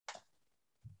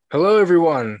Hello,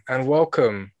 everyone, and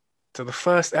welcome to the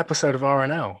first episode of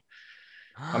RNL.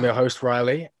 I'm your host,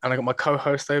 Riley, and I got my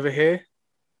co-host over here.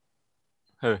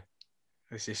 Who?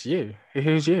 This is you.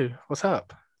 Who's you? What's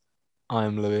up?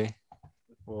 I'm Louis.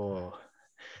 Whoa,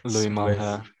 Louis smooth.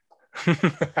 Mulher.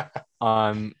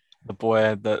 I'm the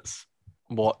boy that's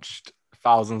watched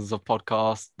thousands of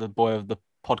podcasts, the boy of the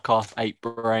podcast ape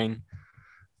brain.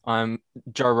 I'm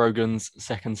Joe Rogan's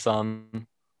second son,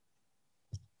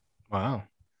 Wow,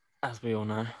 as we all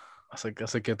know.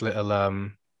 that's a good little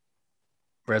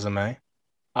resume.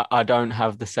 I don't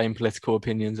have the same political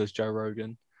opinions as Joe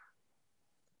Rogan,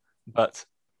 but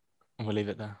we'll leave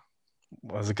it there.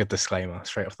 Well, that's a good disclaimer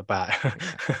straight off the bat.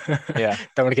 Yeah.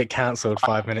 Don't want to get cancelled I'm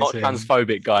 5 minutes not in.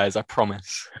 transphobic, guys, I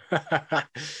promise.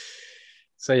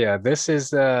 So yeah, this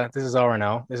is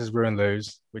RNL. This is Ruin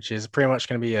Lose, which is pretty much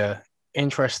going to be a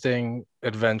interesting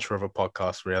adventure of a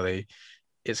podcast, really.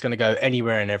 It's going to go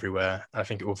anywhere and everywhere. I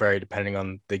think it will vary depending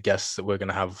on the guests that we're going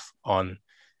to have on.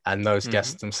 And those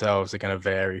guests themselves are going to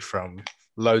vary from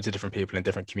loads of different people in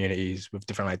different communities with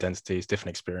different identities, different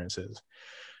experiences.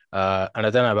 And I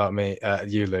don't know about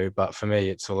you, Lou, but for me,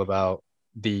 it's all about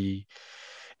the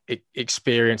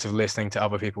experience of listening to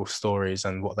other people's stories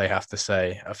and what they have to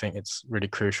say. I think it's really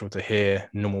crucial to hear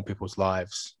normal people's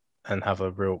lives and have a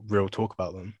real talk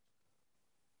about them.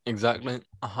 Exactly,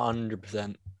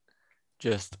 100%.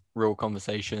 Just real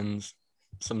conversations,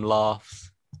 some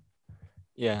laughs.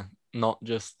 Yeah, not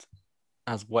just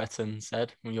as Wetton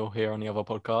said when you'll hear on the other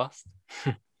podcast,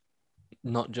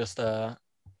 not just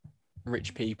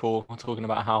rich people talking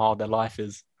about how hard their life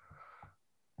is.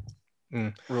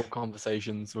 Real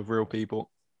conversations with real people.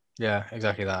 Yeah,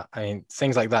 exactly that. I mean,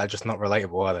 things like that are just not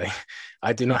relatable, are they?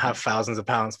 I do not have thousands of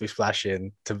pounds to be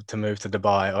splashing to move to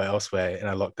Dubai or elsewhere in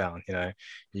a lockdown.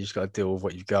 You just got to deal with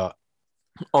what you've got.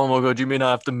 Oh my God, you mean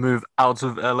I have to move out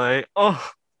of LA?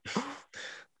 Oh,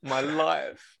 my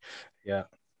life. Yeah,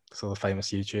 it's all the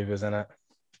famous YouTubers, isn't it?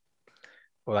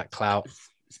 All that clout.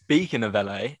 Speaking of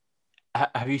LA,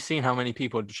 have you seen how many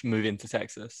people just move into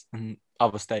Texas and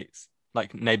other states,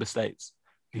 like neighbor states,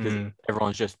 because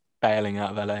everyone's just bailing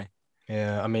out of LA?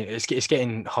 Yeah, I mean, it's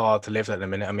getting hard to live there at the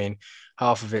minute. I mean,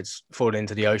 half of it's falling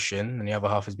into the ocean, and the other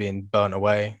half is being burnt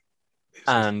away. It's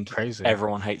And crazy.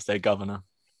 everyone hates their governor.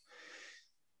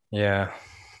 Yeah,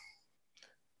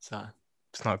 So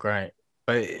it's not great.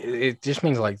 But it just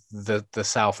means like the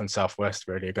south and southwest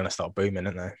really are going to start booming,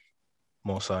 aren't they?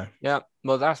 More so. yeah,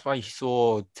 well, that's why you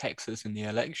saw Texas in the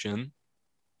election.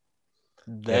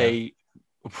 Yeah. They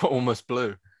almost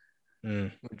blew,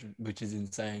 Mm, which is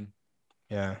insane.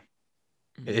 yeah.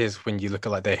 It is when you look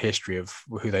at like their history of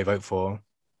who they vote for.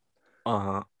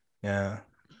 Uh-huh. Yeah.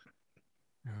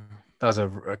 That was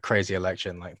a crazy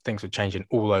election. Like things were changing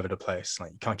all over the place.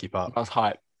 Like you can't keep up. That was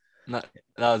hype. That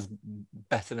was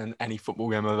better than any football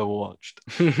game I've ever watched.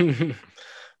 I'm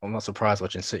not surprised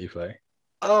watching City play.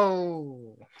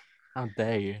 Oh, How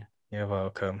dare you? you're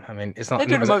welcome. I mean, They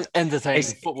do the most entertaining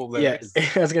it's football there yeah. is.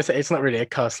 I was gonna say it's not really a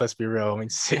cuss. Let's be real. I mean,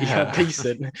 City are Yeah.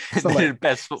 decent. It's They not do like the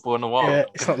best football in the yeah. world.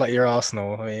 It's not like you're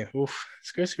Arsenal. I mean, oof,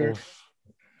 screw. Oof.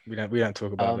 We don't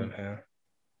talk about them here.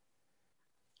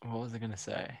 What was I gonna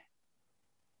say?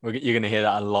 You're gonna hear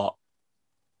that a lot.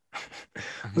 I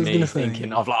was Me gonna thinking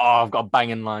say of like, oh, I've got a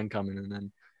banging line coming, and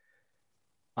then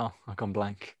I've gone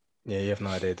blank. yeah. You have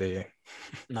no idea, do you?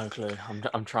 No clue.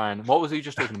 I'm trying. What was he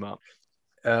just talking about?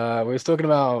 We was talking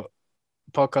about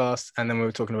podcasts, and then we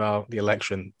were talking about the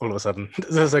election. All of a sudden,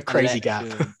 there's a crazy gap.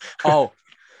 Election. Oh,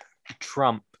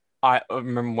 Trump. I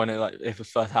remember when it was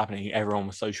first happening. Everyone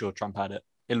was so sure Trump had it.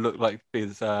 It looked like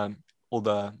his all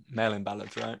the mail-in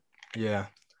ballots, right? Yeah,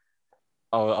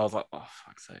 I was like, oh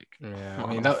fuck's sake! yeah. I Not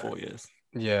mean another that. 4 years.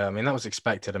 Yeah, I mean that was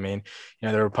expected. I mean,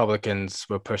 the Republicans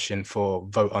were pushing for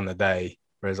vote on the day,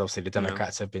 whereas obviously the Yeah.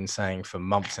 Democrats have been saying for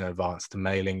months in advance to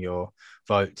mailing your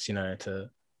votes. To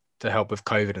help with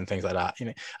COVID and things like that.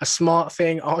 A smart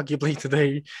thing, arguably, to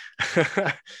do.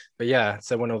 But yeah,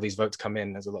 so when all these votes come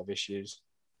in, there's a lot of issues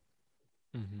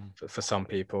for some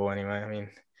people. Anyway, I mean,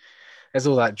 there's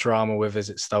all that drama with is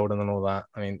it stolen and all that.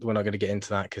 I mean, we're not going to get into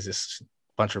that because it's a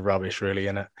bunch of rubbish, really,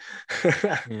 isn't it?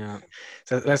 Yeah.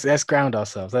 So let's ground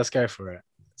ourselves. Let's go for it.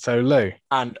 So Lou,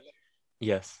 And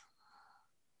yes.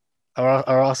 I'll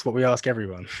ask what we ask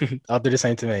everyone. I'll do the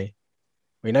same to me.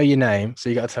 We know your name, so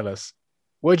you got to tell us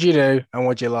what'd you do and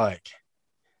what'd you like.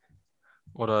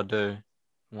 What do I do?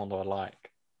 What do I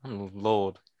like? Oh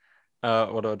Lord.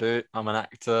 What do I do? I'm an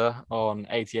actor on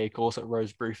ATA course at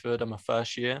Rose Bruford. I'm a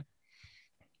first year.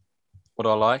 What do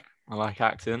I like? I like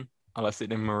acting. I like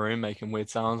sitting in my room making weird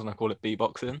sounds, and I call it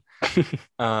beatboxing.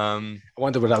 I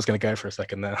wondered where that was going to go for a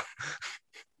second there.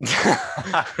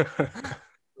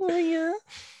 yeah.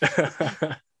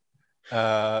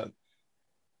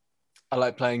 I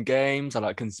like playing games. I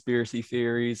like conspiracy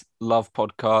theories. Love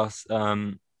podcasts.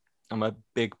 I'm a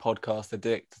big podcast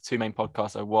addict. The two main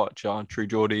podcasts I watch are True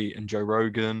Geordie and Joe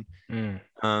Rogan.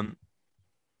 I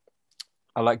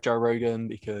like Joe Rogan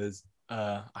because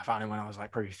I found him when I was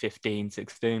like probably 15,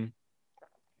 16.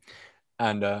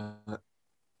 And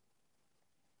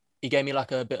he gave me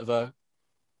like a bit of a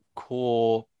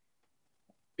core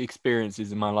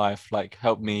experiences in my life, like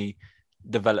helped me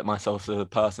develop myself as a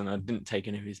person. I didn't take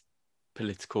any of his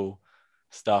political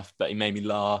stuff, but he made me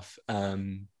laugh.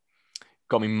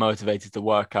 Got me motivated to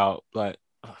work out. Like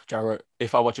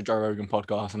if I watch a Joe Rogan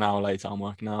podcast, an hour later I'm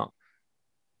working out.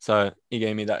 So he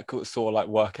gave me that sort of like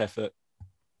work effort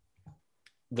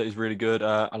that is really good.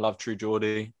 I love True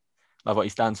Geordie. Love what he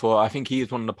stands for. I think he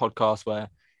is one of the podcasts where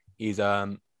he's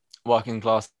working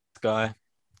class guy.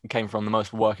 He came from the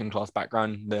most working class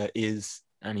background there is,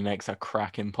 and he makes a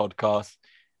cracking podcast.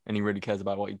 And he really cares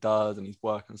about what he does and his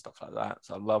work and stuff like that.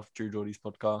 So I love True Geordie's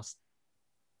podcast.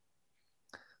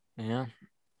 Yeah.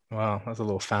 Wow, that's a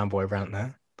little fanboy rant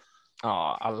there.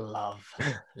 Oh, I love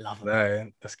them.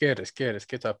 No, that's good. It's good. It's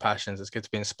good to have passions. It's good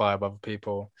to be inspired by other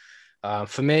people.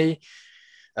 For me,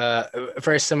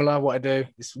 very similar. What I do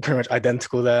is pretty much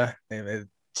identical there.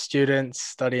 Students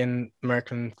studying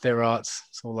American theatre arts.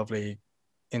 It's all lovely,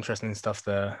 interesting stuff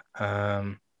there.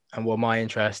 And what my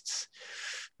interests,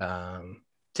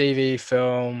 TV,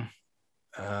 film,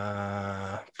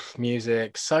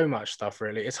 music, so much stuff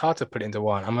really. It's hard to put it into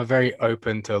one. I'm a very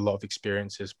open to a lot of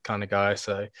experiences kind of guy.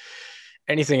 So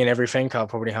anything and everything, I'll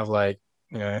probably have like,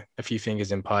 a few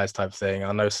fingers in pies type thing.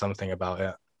 I'll know something about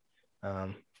it.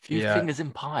 Few fingers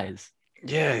in pies.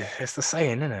 Yeah, it's the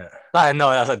saying, isn't it? No,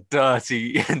 that's a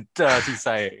dirty, dirty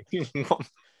saying.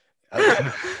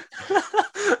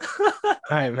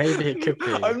 Right, maybe it could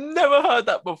be. I've never heard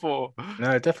that before.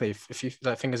 No, definitely. If you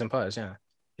like fingers in pies, yeah.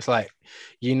 It's like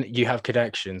you have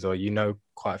connections or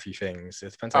quite a few things.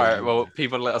 It depends. All right, well,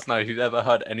 people let us know who's ever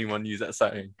heard anyone use that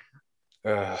saying.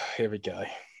 Here we go.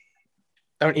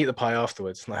 Don't eat the pie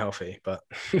afterwards. It's not healthy, but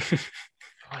it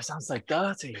sounds so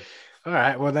dirty. All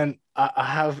right. Well, then I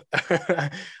have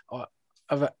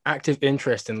an active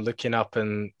interest in looking up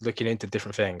and looking into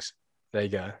different things. There you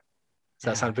go. Does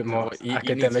that sound a bit more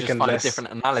academic and find less... a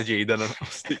different analogy than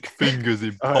stick fingers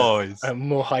in pies?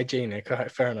 More hygienic. All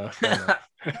right, fair enough.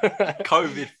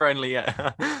 COVID friendly,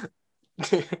 yeah.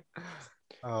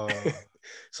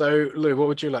 So, Lou, what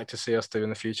would you like to see us do in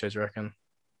the future, do you reckon?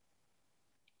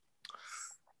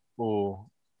 Oh,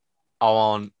 I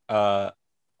want a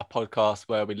podcast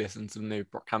where we listen to the new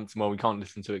Brockhampton. Well, we can't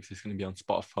listen to it because it's going to be on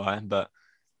Spotify, but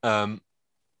a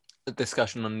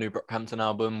discussion on the new Brockhampton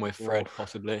album with Fred,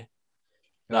 possibly.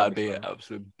 That would be an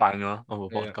absolute banger of a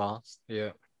podcast. Yeah.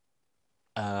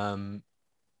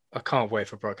 I can't wait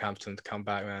for Brockhampton to come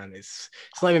back, man. It's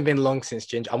not even been long since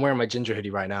Ginger. I'm wearing my Ginger hoodie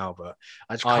right now, but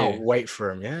I just can't wait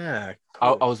for him. Yeah.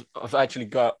 Cool. I've actually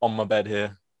got on my bed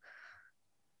here.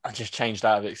 I just changed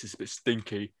out of it because it's a bit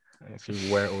stinky. If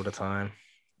you wear it all the time.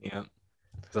 Yeah.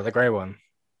 Is that the grey one?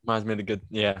 Reminds me of the good.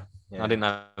 Yeah. I didn't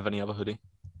have any other hoodie.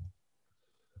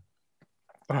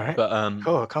 All right. But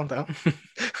calm down.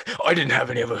 I didn't have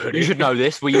any other hoodie. You should know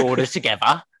this. We ordered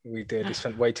together. We did. We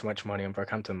spent way too much money on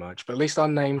Brockhampton merch, but at least our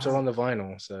names are on the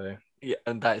vinyl. So yeah,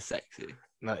 and that is sexy.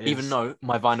 Even though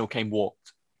my vinyl came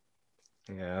warped.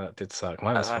 Yeah, that did suck.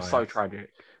 Mine was fine. That's so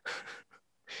tragic.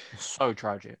 So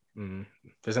tragic.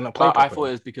 Doesn't it play? I thought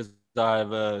it was because I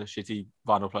have a shitty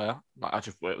vinyl player. Like I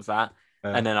just thought it was that.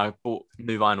 And then I bought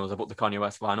new vinyls. I bought the Kanye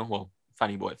West vinyl. Well,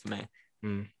 Fanny bought it for me.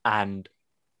 And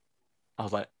I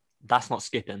was like, that's not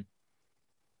skipping.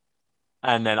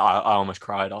 And then I almost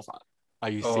cried. I was like, are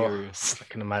you serious? I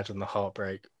can imagine the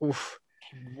heartbreak. Oof.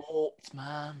 Warped,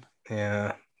 man.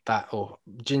 Yeah.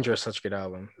 Ginger is such a good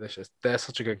album. They're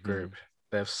such a good group.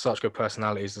 They have such good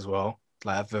personalities as well.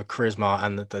 Like the charisma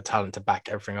and the talent to back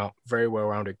everything up. Very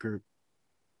well-rounded group.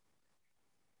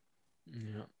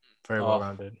 Yeah. Very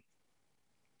well-rounded.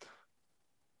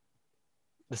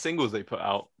 The singles they put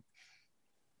out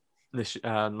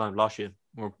last year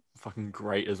were fucking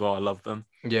great as well. I love them.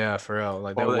 Yeah, for real.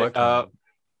 Like they were working.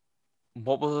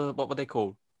 What were they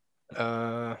called?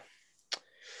 They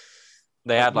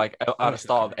had like at the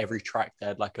start of every track, they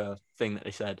had like a thing that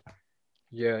they said.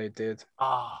 Yeah, they did.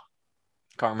 Can't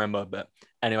remember, but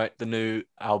anyway, the new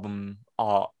album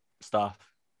art stuff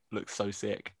looks so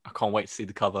sick. I can't wait to see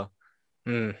the cover.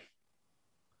 It's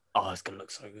gonna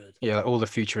look so good. Yeah, like all the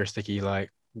futuristic,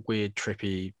 like weird,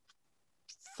 trippy,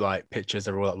 like pictures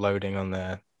they're all uploading on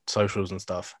their socials and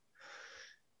stuff.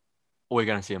 We're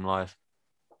gonna see them live.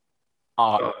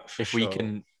 If we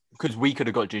can because we could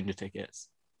have got Ginger tickets.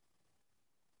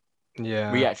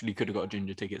 Yeah. We actually could have got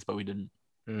Ginger tickets, but we didn't.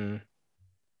 Mm.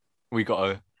 We got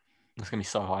a. That's gonna be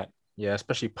so hype. Yeah,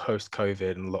 especially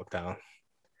post-COVID and lockdown.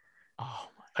 Oh,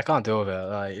 I can't deal with it.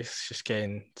 Like it's just I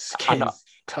getting know.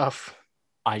 tough.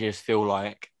 I just feel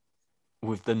like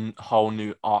with the whole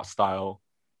new art style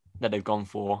that they've gone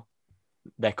for,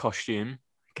 their costume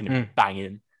gonna be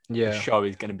banging. The Yeah, show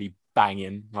is gonna be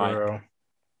banging. Like for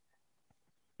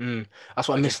real. That's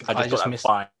what I miss. I I just got just that miss.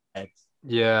 vibe.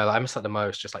 Yeah, like, I miss that the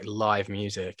most. Just like live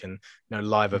music and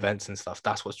live Mm. events and stuff.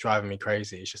 That's what's driving me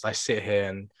crazy. It's just I sit here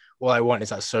and all I want is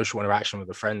that social interaction with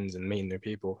the friends and meeting new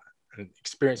people and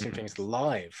experiencing things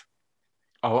live.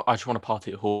 I just want to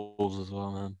party at halls as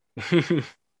well, man.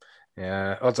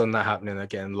 Yeah, odds on that happening are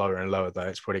getting lower and lower though.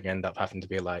 It's probably gonna end up having to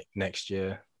be like next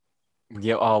year.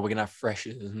 Yeah, oh, we're gonna have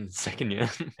freshers in the second year.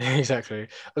 Exactly.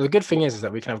 Well, the good thing is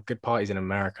that we can have good parties in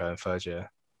America in third year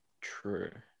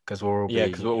True. because we'll all Yeah,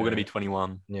 because be, we're all gonna be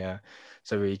 21. yeah,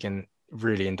 so we can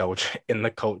really indulge in the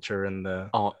culture and the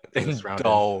Oh, things surrounding.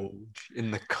 indulge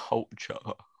in the culture.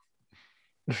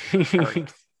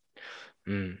 That'd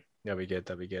be good.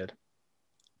 That'd be good.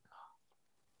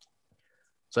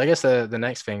 So I guess the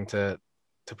next thing to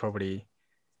probably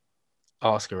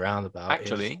ask around about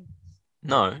is Actually,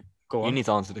 no. go You on, need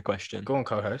to answer the question. go on,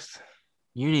 co-host.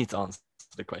 You need to answer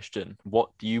the question. What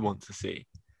do you want to see?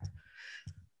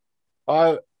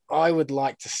 I would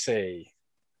like to see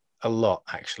a lot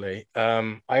actually.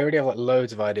 I already have like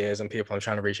loads of ideas and people I'm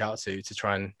trying to reach out to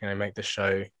try and make the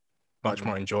show much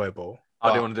more enjoyable.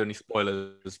 I don't want to do any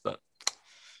spoilers, but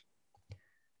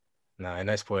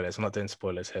no spoilers. I'm not doing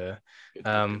spoilers here.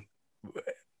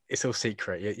 It's all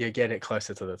secret. You get it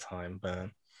closer to the time, but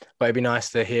it'd be nice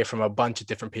to hear from a bunch of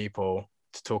different people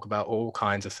to talk about all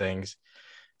kinds of things.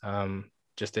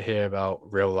 Just to hear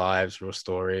about real lives, real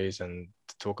stories, and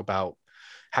to talk about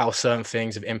how certain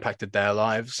things have impacted their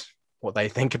lives, what they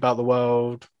think about the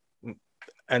world,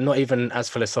 and not even as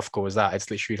philosophical as that. It's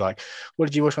literally like, what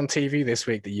did you watch on TV this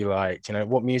week that you liked?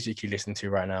 What music you listen to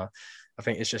right now? I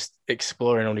think it's just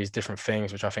exploring all these different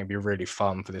things, which I think would be really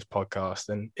fun for this podcast.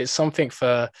 And it's something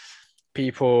for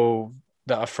people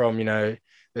that are from, the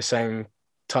same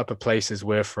type of places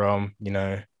we're from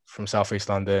Southeast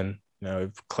London,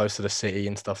 close to the city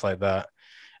and stuff like that.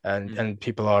 And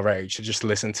people our age to just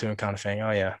listen to and kind of think,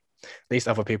 oh yeah, at least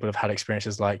other people have had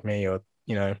experiences like me, or,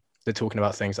 they're talking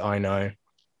about things I know.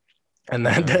 And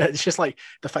then it's just like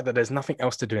the fact that there's nothing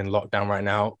else to do in lockdown right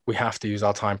now. We have to use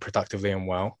our time productively and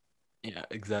well. yeah,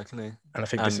 exactly. And I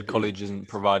think And college isn't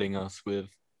providing us with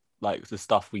like the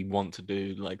stuff we want to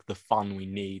do, like the fun we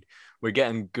need. We're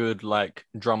getting good like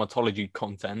dramatology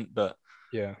content, but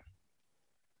yeah.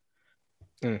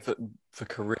 For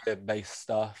career-based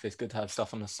stuff, it's good to have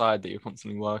stuff on the side that you're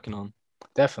constantly working on.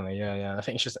 Definitely, yeah. I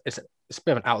think it's a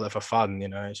bit of an outlet for fun.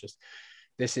 It's just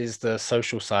this is the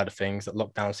social side of things that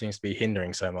lockdown seems to be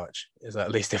hindering so much. Is that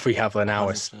at least if we have an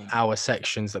hour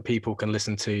sections that people can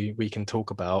listen to, we can talk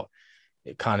about.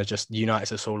 It kind of just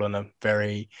unites us all on a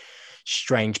very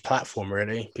strange platform.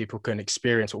 Really, people can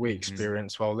experience what we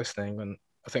experience while listening, and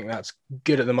I think that's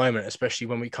good at the moment, especially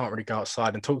when we can't really go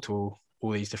outside and talk to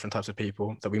all these different types of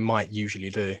people that we might usually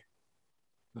do.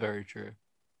 Very true.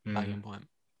 Banging point.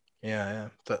 Yeah.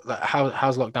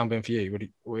 How's lockdown been for you?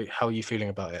 How are you feeling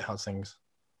about it? How's things?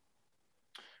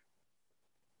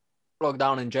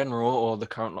 Lockdown in general, or the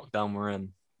current lockdown we're in?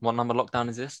 What number lockdown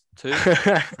is this? 2,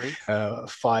 3?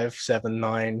 5, 7,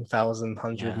 9,000,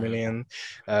 100 million.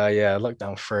 Yeah,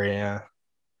 lockdown 3. Yeah,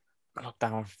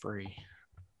 lockdown 3.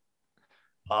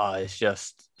 Oh, it's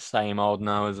just same old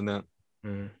now, isn't it?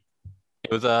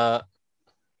 It was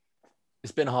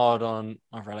it's been hard on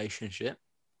my relationship.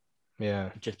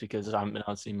 Yeah. Just because I haven't been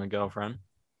able to see my girlfriend.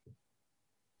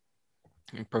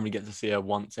 I probably get to see her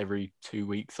once every 2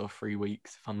 weeks or 3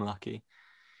 weeks if I'm lucky.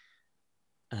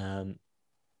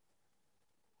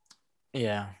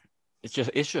 Yeah, it's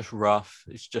just rough.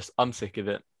 I'm sick of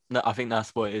it. I think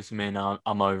that's what it is for me now.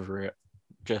 I'm over it.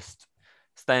 Just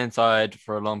stay inside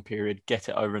for a long period, get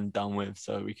it over and done with,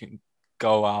 so we can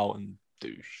go out and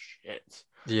do shit.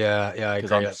 Yeah, I agree.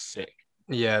 Because I'm sick.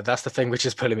 Yeah, that's the thing which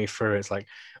is pulling me through. It's like,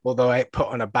 although I put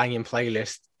on a banging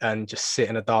playlist and just sit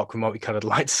in a dark with multicolored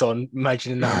lights on,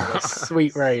 imagining that a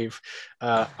sweet rave.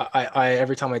 I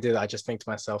every time I do that, I just think to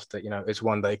myself that it's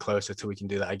one day closer till we can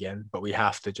do that again. But we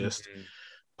have to just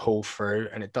pull through,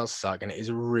 and it does suck, and it is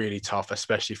really tough,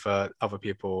 especially for other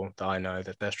people that I know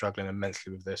that they're struggling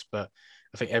immensely with this. But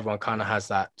I think everyone kind of has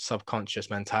that subconscious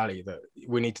mentality that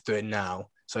we need to do it now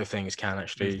so things can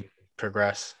actually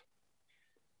progress.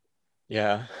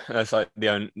 Yeah, that's like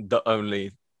the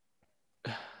only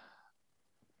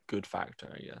good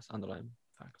factor, yes, underlying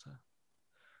factor.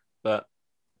 But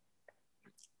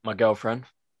my girlfriend,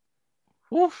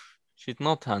 woof, she's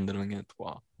not handling it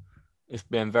well. It's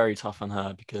been very tough on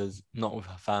her because not with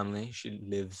her family. She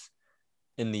lives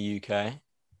in the UK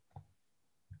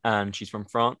and she's from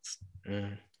France.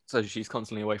 So she's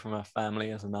constantly away from her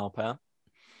family as an au pair.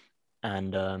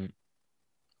 And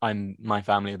my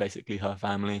family are basically her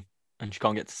family and she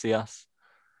can't get to see us.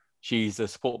 She's a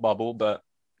support bubble, but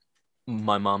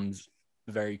my mum's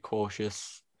very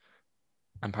cautious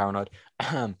and paranoid.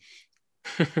 And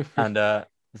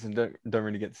so don't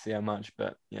really get to see her much,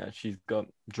 but yeah, she's got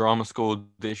drama school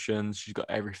auditions, she's got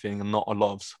everything and not a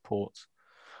lot of support.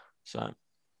 So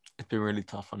it's been really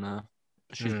tough on her.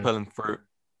 She's pulling through.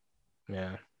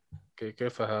 Yeah.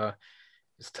 Good for her.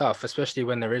 It's tough, especially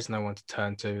when there is no one to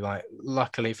turn to. Like,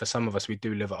 luckily for some of us, we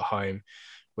do live at home,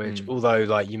 which although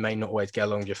like you may not always get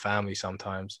along with your family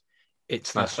sometimes,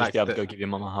 it's the That's just fact be able that to go give your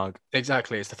mum a hug.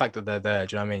 exactly, it's the fact that they're there.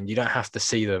 Do you know what I mean? You don't have to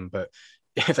see them, but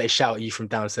if they shout at you from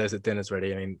downstairs that dinner's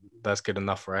ready, I mean, that's good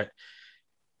enough, right?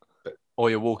 Or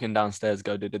you're walking downstairs,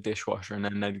 go to the dishwasher, and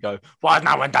then they'd go, "Why has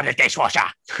no one done the dishwasher?"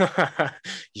 You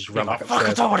just run back Fuck, I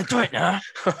upstairs. don't want to do it now.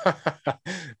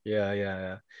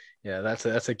 Yeah.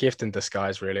 That's a gift in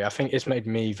disguise, really. I think it's made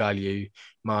me value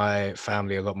my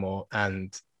family a lot more,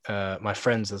 and my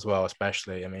friends as well,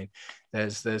 especially. I mean,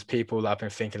 there's people that I've been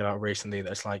thinking about recently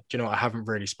that's like, do you know what? I haven't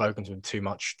really spoken to them too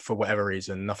much for whatever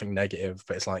reason, nothing negative,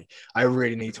 but it's like I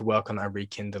really need to work on that,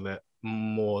 rekindle it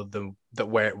more than that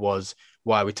where it was,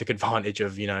 why we took advantage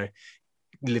of, you know,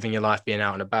 living your life, being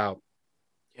out and about.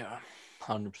 Yeah,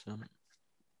 100%.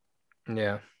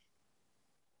 Yeah,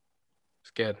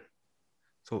 it's good.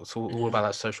 It's all about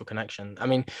that social connection. I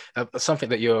mean, something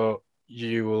that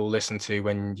you will listen to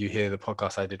when you hear the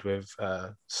podcast I did with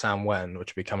Sam Wen,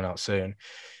 which will be coming out soon,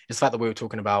 is the fact that we were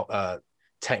talking about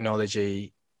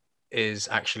technology is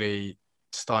actually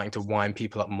starting to wind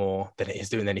people up more than it is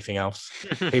doing anything else.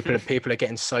 People are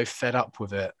getting so fed up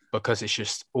with it because it's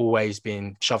just always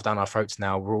being shoved down our throats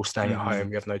now. We're all staying at home.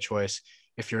 We have no choice.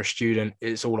 If you're a student,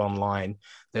 it's all online.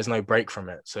 There's no break from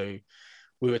it. So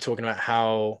we were talking about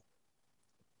how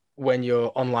when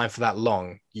you're online for that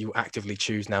long, you actively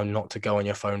choose now not to go on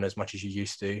your phone as much as you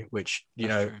used to, which, you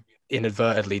That's know, true.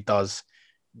 inadvertently does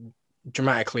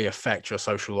dramatically affect your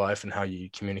social life and how you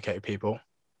communicate with people.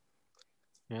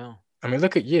 Yeah. I mean,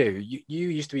 look at you. You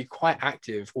used to be quite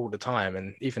active all the time,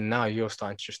 and even now you're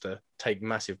starting just to take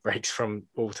massive breaks from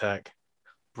all tech.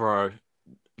 Bro,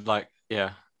 like,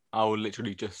 yeah, I will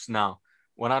literally just now,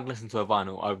 when I'd listen to a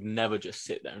vinyl, I would never just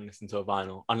sit there and listen to a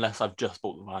vinyl unless I've just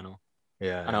bought the vinyl.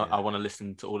 And I want to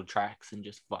listen to all the tracks and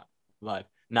just vibe.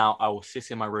 Now I will sit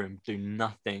in my room, do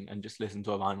nothing, and just listen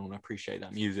to a vinyl and appreciate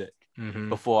that music.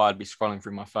 Before I'd be scrolling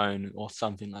through my phone or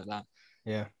something like that.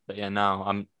 Yeah. But yeah,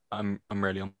 now I'm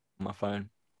really on my phone.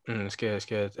 It's good. It's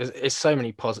good. It's so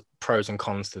many pros and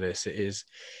cons to this. It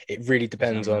really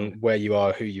depends on where you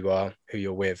are, who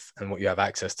you're with, and what you have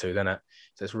access to, doesn't it?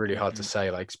 So it's really hard to say.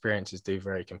 Like, experiences do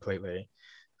vary completely.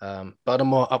 But on a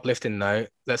more uplifting note,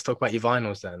 let's talk about your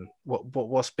vinyls then.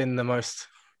 What's been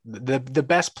the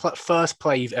best first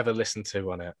play you've ever listened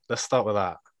to on it? Let's start with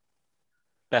that.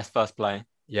 Best first play.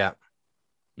 Yeah.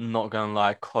 Not gonna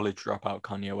lie, College Dropout,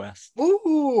 Kanye West.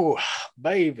 Ooh,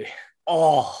 baby.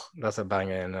 Oh, that's a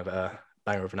banger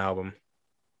of an album.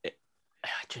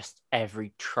 Just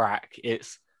every track.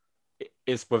 It's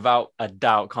without a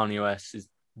doubt Kanye West's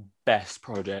best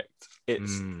project.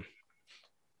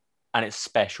 And it's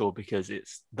special because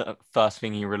it's the first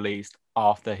thing he released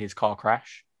after his car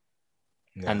crash.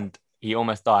 Yeah. And he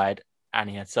almost died and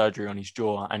he had surgery on his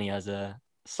jaw and he has a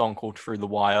song called Through the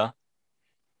Wire.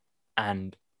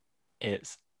 And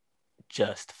it's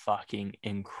just fucking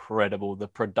incredible. The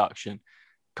production.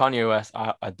 Kanye West,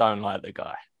 I don't like the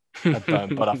guy. I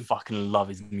don't, but I fucking love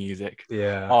his music.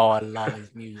 Yeah. Oh, I love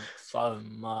his music so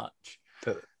much.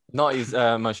 Not his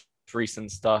most recent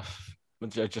stuff. I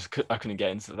couldn't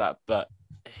get into that, but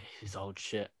his old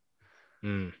shit.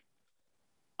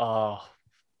 Oh,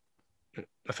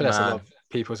 I think that's a lot of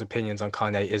people's opinions on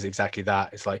Kanye is exactly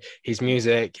that. It's like his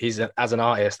music, as an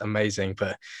artist, amazing,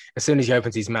 but as soon as he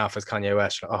opens his mouth as Kanye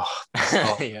West, like, oh,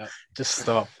 stop. Yeah. Just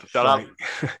stop. Shut up.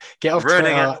 Get off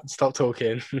Twitter. Stop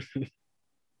talking.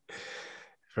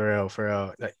 For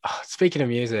real. Like, speaking of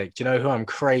music, do you know who I'm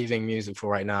craving music for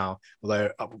right now?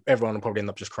 Although everyone will probably end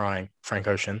up just crying. Frank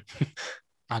Ocean.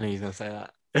 I knew you were gonna say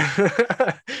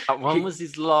that. When was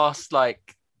his last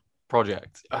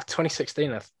project?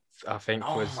 2016, I think.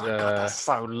 Oh my God, that's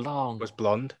so long. Was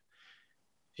Blonde.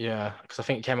 Yeah, because I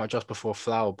think it came out just before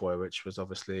Flower Boy, which was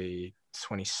obviously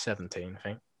 2017, I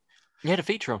think. He had a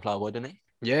feature on Flower Boy, didn't he?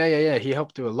 Yeah. He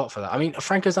helped do a lot for that. I mean,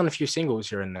 Frank has done a few singles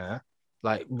here and there,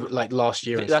 like last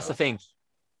year and That's the stuff. thing.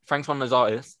 Frank's one of those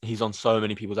artists. He's on so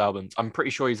many people's albums. I'm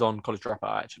pretty sure he's on College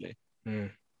Dropout actually.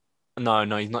 Mm.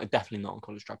 No, he's not. Definitely not on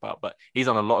College Dropout, but he's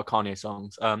on a lot of Kanye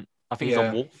songs. I think he's on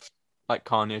Yeah. Wolf, like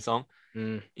Kanye song.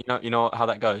 Mm. You know how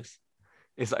that goes.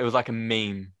 It was like a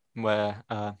meme where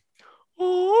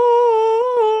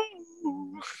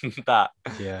that.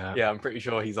 Yeah. Yeah, I'm pretty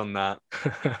sure he's on that.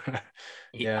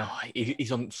 Yeah.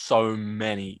 He's on so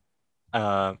many,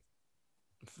 uh,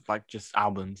 like just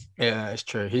albums. Yeah, it's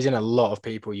true. He's in a lot of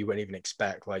people you wouldn't even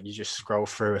expect. Like you just scroll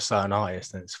through a certain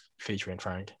artist and it's featuring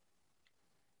Frank.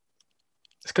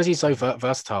 It's because he's so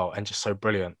versatile and just so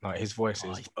brilliant. Like his voice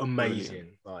is He's amazing.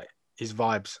 brilliant. Like his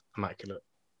vibes immaculate.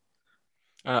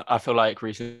 I feel like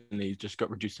recently he's just got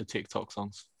reduced to TikTok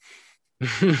songs. Yeah,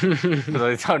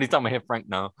 Because every time I hear Frank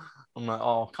now, I'm like,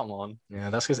 oh, come on.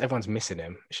 that's because everyone's missing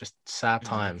him. It's just sad Yeah.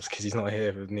 times because he's not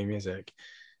here with new music.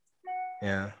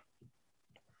 Yeah,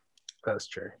 that's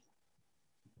true.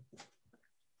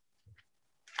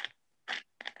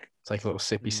 Take a little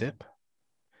sippy sip.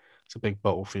 It's a big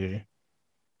bottle for you.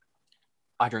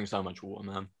 I drink so much water,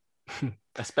 man.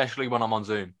 Especially when I'm on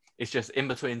Zoom. It's just in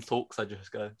between talks, I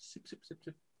just go sip, sip, sip,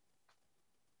 sip.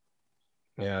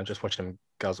 Yeah, I'm just watching him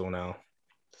guzzle now.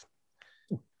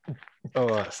 Oh,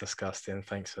 that's disgusting.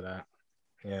 Thanks for that.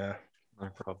 Yeah. No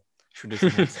problem. Should do some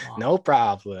ASMR. No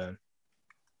problem.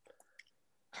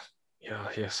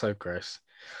 Yeah, so gross.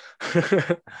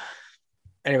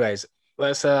 Anyways,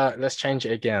 let's change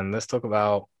it again. Let's talk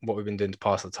about what we've been doing to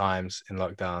pass the times in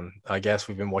lockdown. I guess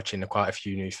we've been watching quite a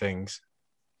few new things.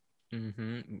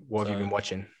 What have you been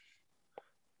watching?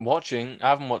 I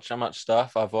haven't watched that much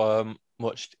stuff. I've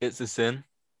watched It's a Sin.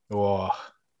 Oh,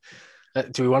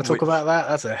 do we want to talk Which- about that?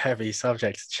 That's a heavy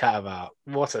subject to chat about.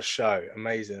 What a show!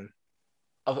 Amazing.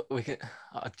 We can.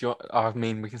 I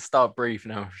mean, we can start brief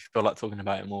now. If you feel like talking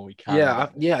about it more, we can.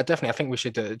 Yeah, definitely. I think we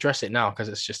should address it now because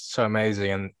it's just so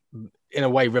amazing and in a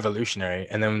way revolutionary.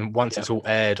 And then once it's all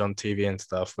aired on TV and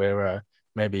stuff, we'll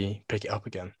maybe pick it up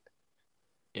again.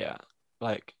 Yeah,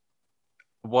 like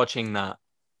watching that,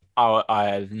 I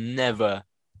have never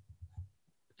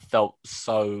felt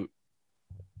so.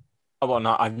 Oh, well,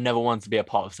 no, I've never wanted to be a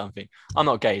part of something. I'm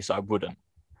not gay, so I wouldn't.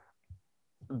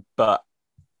 But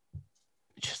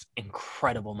just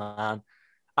incredible, man.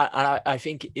 I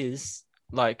think it is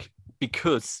like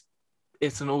because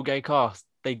it's an all gay cast.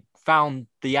 They found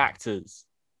the actors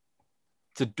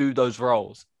to do those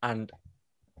roles, and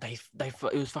it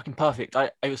was fucking perfect.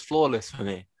 It was flawless for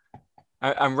me.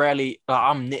 I'm rarely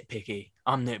I'm nitpicky.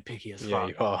 I'm nitpicky as fuck. Yeah,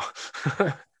 you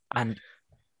are. And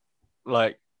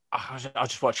like I was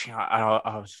just watching.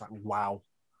 I was like, wow.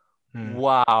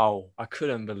 Wow, I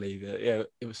couldn't believe it. Yeah,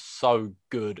 it was so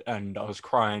good, and I was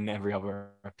crying every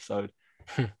other episode.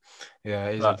 Yeah,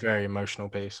 it's a very emotional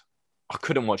piece. I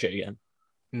couldn't watch it again.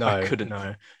 No, I couldn't.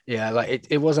 No. Yeah, like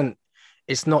it wasn't.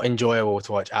 It's not enjoyable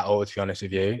to watch at all. To be honest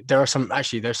with you, there's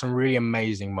some really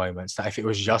amazing moments that if it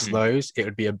was just those, it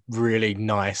would be a really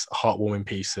nice, heartwarming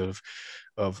piece of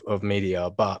media.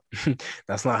 But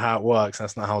that's not how it works.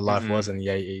 That's not how life was in the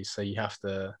 80s. So you have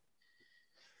to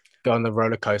go on the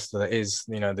roller coaster that is,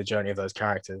 the journey of those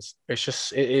characters. It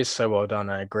is so well done.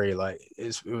 I agree. Like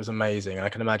it was amazing. And I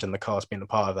can imagine the cast being a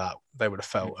part of that. They would have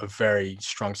felt a very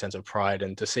strong sense of pride,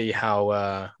 and to see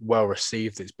how well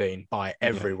received it's been by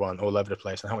everyone all over the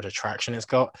place and how much attraction it's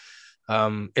got.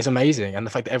 It's amazing. And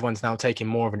the fact that everyone's now taking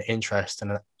more of an interest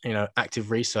and active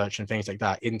research and things like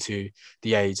that into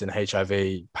the AIDS and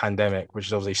HIV pandemic, which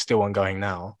is obviously still ongoing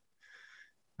now.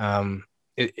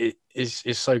 It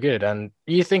is so good. And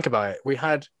you think about it, we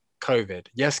had COVID.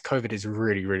 Yes, COVID is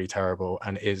really, really terrible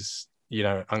and is,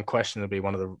 unquestionably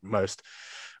one of the most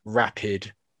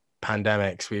rapid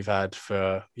pandemics we've had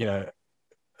for,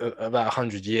 about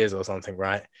 100 years or something,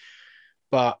 right?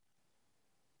 But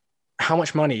how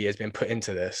much money has been put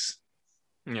into this?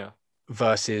 Yeah.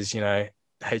 Versus,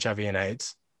 HIV and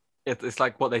AIDS. It's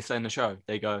like what they say in the show.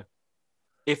 They go,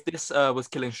 if this was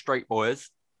killing straight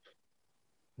boys,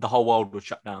 the whole world would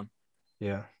shut down.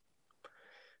 Yeah,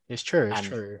 it's true. It's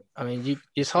true. I mean,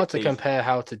 it's hard to compare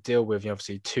how to deal with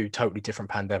obviously two totally different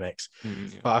pandemics,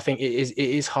 but I think it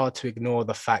is hard to ignore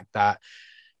the fact that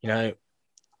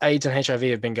AIDS and HIV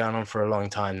have been going on for a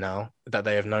long time now that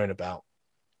they have known about,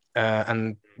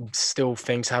 and still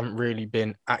things haven't really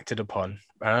been acted upon.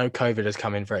 I know COVID has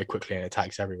come in very quickly and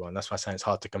attacks everyone. That's why I'm saying it's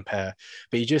hard to compare,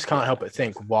 but you just can't help but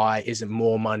think, why isn't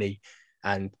more money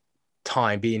and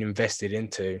time being invested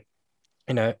into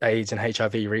AIDS and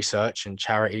HIV research and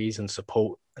charities and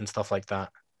support and stuff like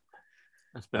that?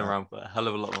 It's been around for a hell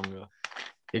of a lot longer.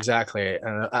 Exactly.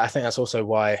 And I think that's also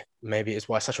why maybe it's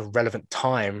why such a relevant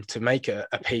time to make a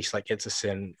piece like It's a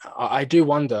Sin. I do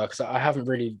wonder, because I haven't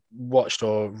really watched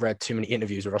or read too many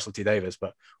interviews with Russell T Davies,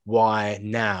 but why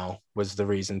now was the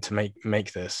reason to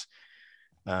make this.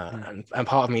 And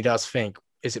part of me does think,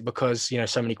 is it because,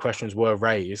 so many questions were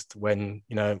raised when,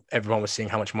 everyone was seeing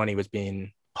how much money was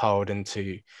being piled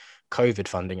into COVID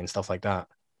funding and stuff like that,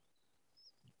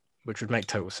 which would make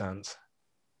total sense.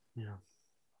 Yeah.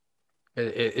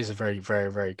 It is a very,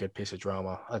 very, very good piece of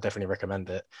drama. I definitely recommend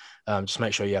it. Just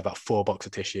make sure you have about 4 box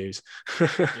of tissues.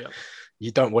 Yep.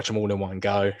 You don't watch them all in one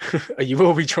go. You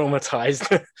will be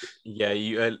traumatized. Yeah,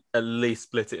 you at least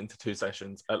split it into 2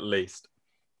 sessions, at least.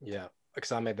 Yeah,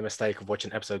 because I made the mistake of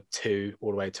watching episode 2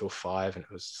 all the way till 5, and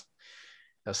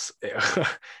it didn't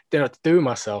know what to do with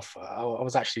myself. I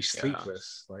was actually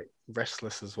sleepless, like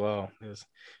restless as well. It was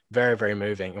very, very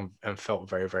moving and felt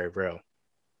very, very real.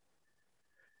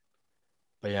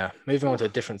 But yeah, moving on to a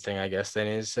different thing, I guess, then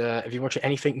is have you watched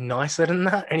anything nicer than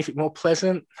that? Anything more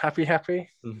pleasant? Happy?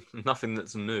 Nothing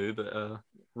that's new, but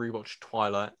rewatched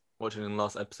Twilight. Watching in the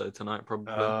last episode tonight,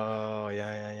 probably. Oh,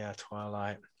 yeah.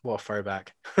 Twilight. What a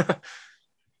throwback.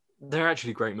 They're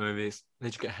actually great movies. They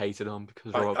just get hated on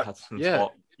because Robert Pattinson's yeah,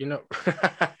 hot.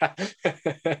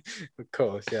 Of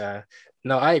course, yeah.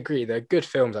 No, I agree. They're good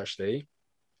films, actually.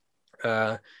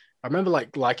 I remember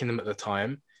liking them at the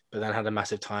time, but then had a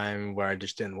massive time where I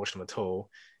just didn't watch them at all.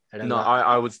 And then No,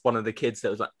 I was one of the kids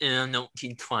that was like, I'm not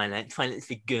watching Twilight. Twilight's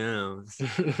for girls.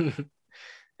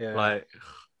 Yeah. Like,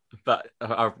 but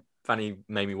Fanny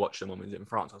made me watch them when we was in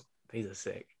France. I was like, these are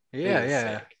sick.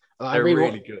 Yeah. Sick. They're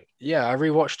really good. Yeah, I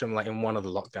rewatched them like in one of the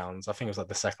lockdowns. I think it was like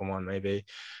the second one, maybe.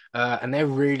 And they're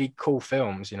really cool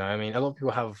films. I mean, a lot of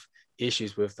people have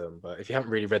issues with them, but if you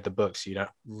haven't really read the books, you don't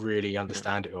really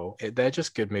understand it all. They're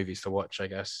just good movies to watch, I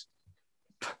guess.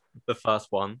 The first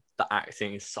one, the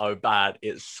acting is so bad.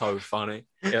 It's so funny.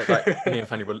 Like me and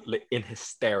Fanny were in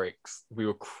hysterics. We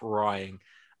were crying.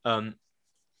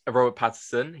 Robert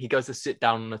Pattinson, he goes to sit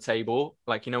down on a table,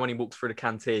 like when he walks through the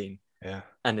canteen. Yeah.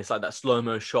 And it's like that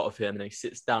slow-mo shot of him, and he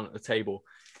sits down at the table.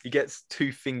 He gets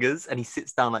 2 fingers and he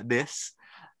sits down like this.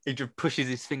 He just pushes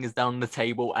his fingers down the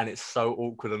table, and it's so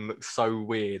awkward and looks so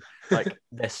weird. Like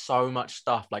there's so much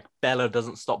stuff. Like Bella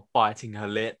doesn't stop biting her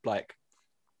lip. Like,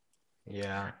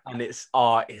 yeah. And it's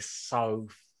so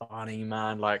funny,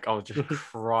 man. Like I was just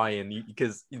crying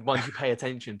because once you pay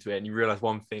attention to it and you realize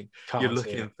one thing, you're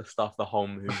looking for stuff the whole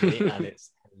movie, and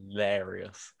it's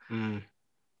hilarious.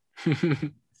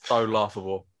 So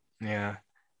laughable. Yeah.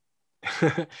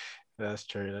 That's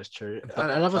true.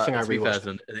 Another thing I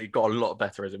rewatched. It got a lot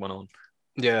better as it went on.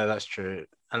 Yeah, that's true.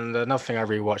 And another thing I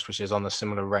rewatched, which is on the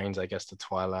similar range, I guess, to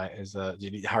Twilight, is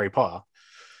Harry Potter.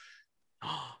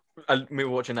 We were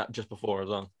watching that just before as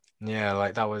well. Yeah,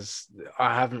 like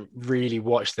I haven't really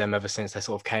watched them ever since they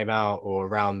sort of came out, or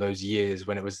around those years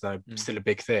when it was still a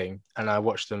big thing. And I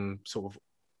watched them sort of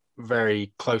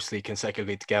very closely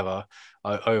consecutively together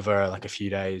over like a few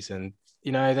days, and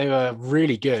they were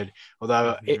really good,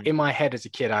 although in my head as a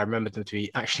kid I remembered them to be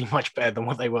actually much better than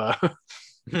what they were. For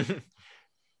me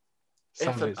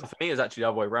it's actually the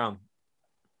other way around.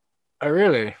 Oh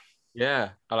really?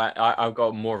 Yeah, I've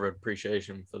got more of an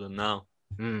appreciation for them now.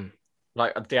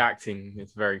 Like the acting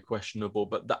is very questionable,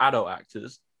 but the adult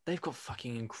actors, they've got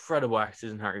fucking incredible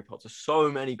actors in Harry Potter. So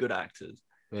many good actors.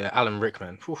 Yeah, Alan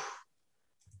Rickman.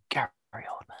 Gary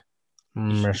Oldman.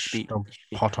 Mr.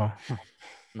 Potter.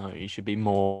 No, you should be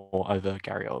more over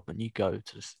Gary Oldman. You go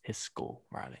to his school,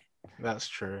 Riley. That's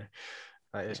true.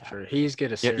 That is true. He's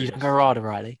good at You don't go RADA,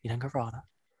 Riley. You don't go RADA.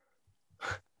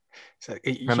 So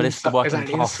remember, this is the working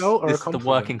class. This is the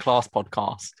working class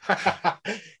podcast.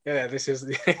 Yeah, this is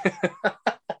the.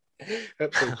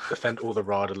 Defend all the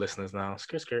RADA listeners now.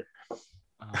 Skirt.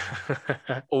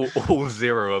 All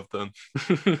 0 of them.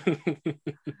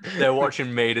 They're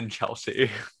watching Made in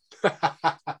Chelsea.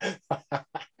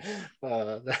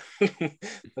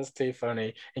 That's too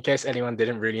funny. In case anyone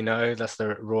didn't really know, that's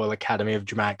the Royal Academy of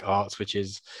Dramatic Arts, which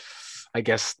is, I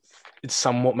guess, it's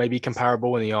somewhat maybe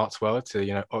comparable in the arts world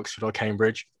to Oxford or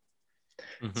Cambridge.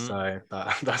 So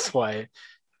that's why.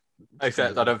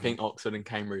 Except I don't think Oxford and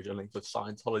Cambridge are linked with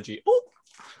Scientology. Oh,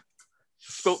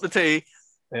 spilt the tea.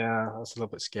 Yeah, that's a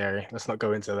little bit scary. Let's not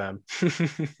go into them.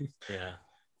 Yeah.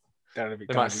 They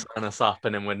might sign us up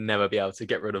and then we'll never be able to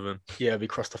get rid of them. Yeah, be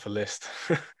crossed off a list.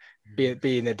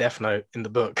 be in the death note in the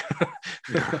book.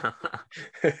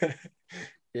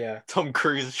 Yeah. Tom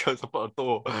Cruise shows up at a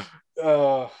door.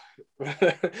 Oh.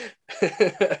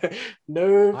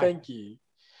 No, thank you.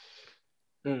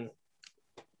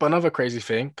 But another crazy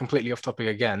thing, completely off topic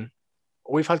again,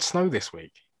 we've had snow this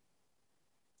week.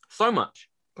 So much.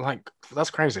 Like that's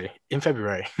crazy. In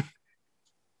February.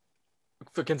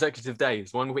 For consecutive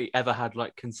days. When we ever had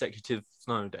like consecutive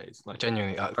snow days? Like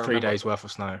Genuinely, I like don't 3 remember. days worth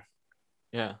of snow.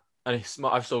 Yeah, and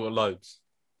I've still got loads.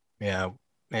 Yeah,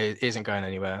 it isn't going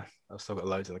anywhere. I've still got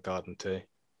loads in the garden too.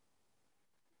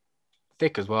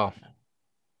 Thick as well.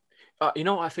 You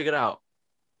know what I figured out?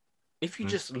 If you Mm.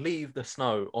 just leave the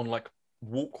snow on like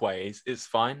walkways, it's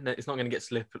fine. It's not going to get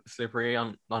slippery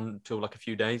until like a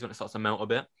few days when it starts to melt a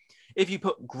bit. If you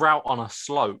put grout on a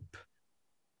slope,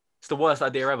 it's the worst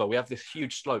idea ever. We have this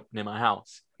huge slope near my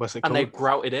house, What's it and they called?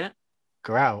 grouted it.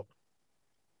 Grout.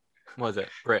 What is it?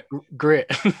 Grit. Grit.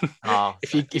 Ah,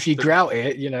 if you grout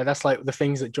it, that's like the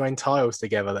things that join tiles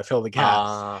together that fill the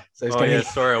gaps. So it's oh gonna. yeah.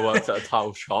 Sorry, I worked at a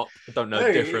tile shop. I don't know the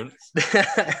Hey, difference.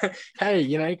 hey,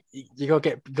 you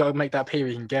gotta make that pay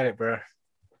where you can get it, bro.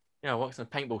 Yeah, I worked in a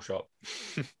paintball shop.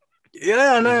 Yeah,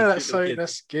 I There's know. a That's cute little so. kid.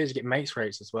 That's good. You get mates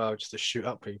rates as well, just to shoot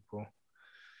up people.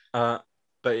 Uh,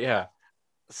 but yeah,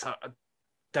 so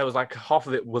there was like half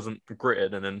of it wasn't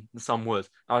gritted, and then some was.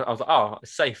 I was like, oh,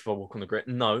 it's safe if I walk on the grit.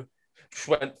 No, just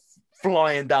went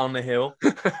flying down the hill.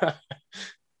 I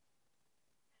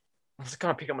was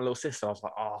kind of picking up my little sister. I was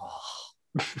like, oh,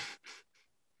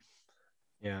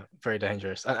 Yeah, very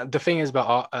dangerous. And the thing is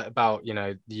about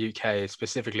the UK,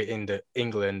 specifically in the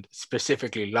England,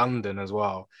 specifically London as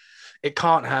well. It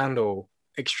can't handle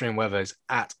extreme weathers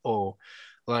at all.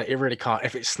 Like it really can't.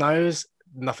 If it snows,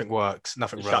 nothing works,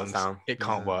 nothing it shuts runs. down. It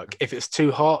can't Yeah. work. If it's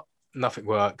too hot, nothing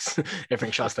works.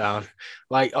 Everything shuts down.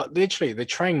 Like literally, the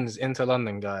trains into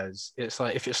London, guys. It's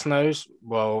like if it snows,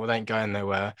 well, they ain't going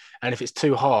nowhere. And if it's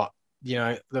too hot,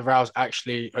 the rails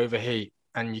actually overheat,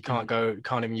 and you can't Mhm. go, you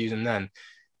can't even use them then.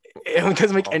 It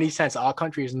doesn't make Oh, any sense. Our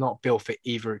country is not built for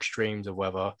either extremes of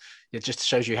weather. It just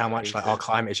shows you how much like our crazy.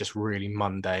 climate is just really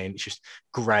mundane. It's just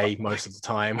grey most of the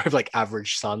time with like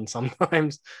average sun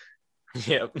sometimes.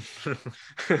 Yep.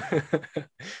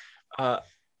 uh,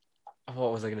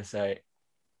 what was I gonna say?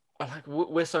 Like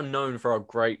we're so known for our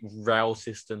great rail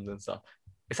systems and stuff.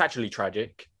 It's actually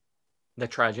tragic. They're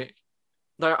tragic.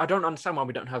 Like I don't understand why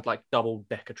we don't have like double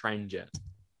decker trains yet.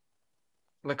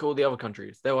 Like all the other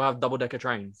countries, they will have double decker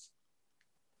trains.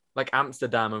 Like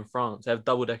Amsterdam and France, they have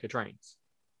double decker trains.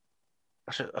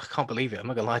 I can't believe it. I'm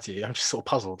not gonna lie to you. I'm just sort of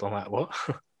puzzled on that. What?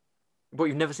 But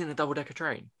you've never seen a double decker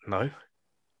train. No.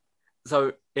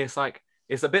 So it's like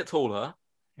it's a bit taller,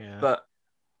 Yeah. but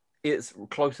it's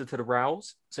closer to the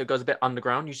rails, so it goes a bit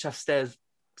underground. You just have stairs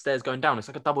going down. It's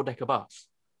like a double decker bus,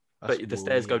 That's but the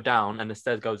stairs go weird. down and the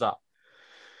stairs goes up.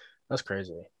 That's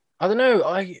crazy. I don't know.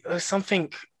 There's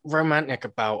something romantic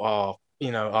about our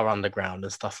underground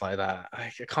and stuff like that.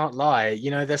 I can't lie.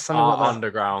 There's something Our about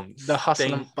underground the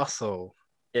hustle and stink. bustle.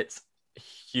 It's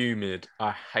humid.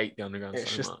 I hate the underground It's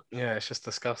so just, much, yeah, it's just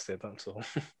disgusting. That's all.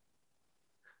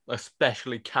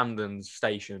 especially Camden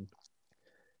Station.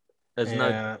 There's no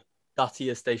Yeah.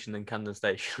 dirtier station than Camden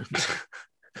Station.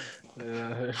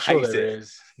 Sure Hate there it.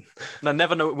 is. And I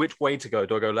never know which way to go.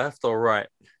 Do I go left or right?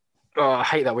 Oh, I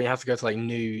hate that when you have to go to like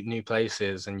new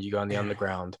places and you go on the Yeah.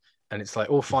 underground and it's like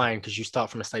all fine because you start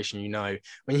from a station,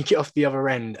 when you get off the other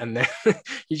end and then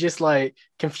you're just like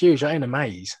confused, you're in a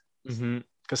maze. Mm-hmm.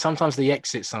 Because sometimes the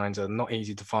exit signs are not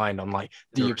easy to find on like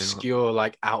the Really not. obscure,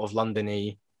 like out of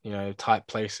Londony, type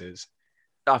places.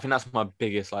 I think that's my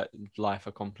biggest like life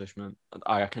accomplishment.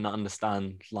 I can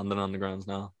understand London Undergrounds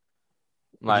now.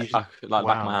 You just, Like back of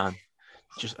wow. my hand.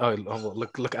 Just well,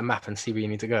 look at a map and see where you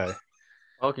need to go.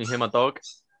 Oh, can you hear my dog?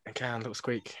 Okay, little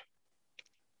squeak.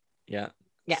 Yeah.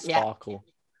 Yeah, yeah. Sparkle.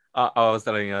 I was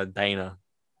telling Dana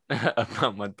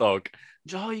about my dog.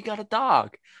 Joe, you got a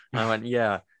dog? And I went,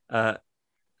 yeah.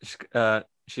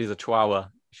 She's a Chihuahua.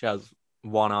 She has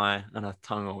one eye and her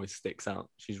tongue always sticks out.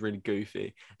 She's really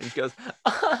goofy. And she goes,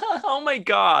 oh my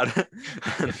God.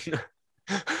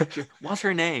 What's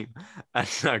her name? And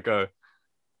I go,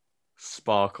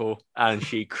 Sparkle. And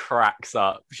she cracks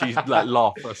up. She's like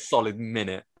laughed for a solid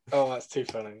minute. Oh, that's too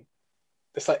funny.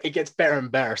 It's like it gets better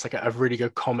and better. It's like a really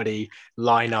good comedy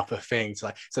lineup of things.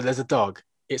 Like, so there's a dog.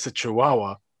 It's a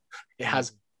Chihuahua. It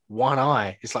has one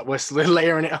eye. It's like we're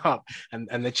layering it up, and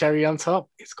the cherry on top.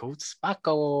 It's called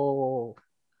Sparkle.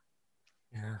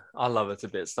 Yeah, I love her to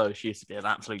bits though. She used to be an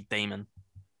absolute demon.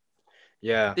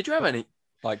 Yeah. Did you have any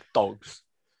like dogs?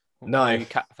 No. Were you a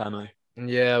cat family?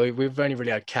 Yeah, we've only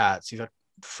really had cats. We've had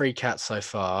 3 cats so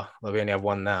far. Well, we only have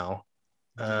one now.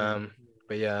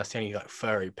 But yeah, that's the only like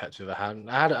furry pets we've ever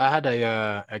had. I had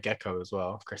a gecko as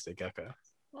well, crested gecko.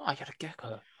 Oh, I got a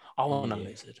gecko. I want a Yeah.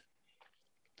 lizard.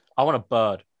 I want a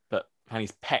bird, but man,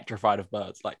 he's petrified of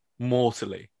birds, like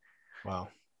mortally. Wow.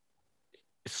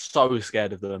 So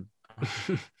scared of them.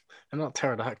 They're not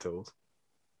pterodactyls.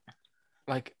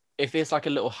 like if it's like a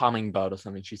little hummingbird or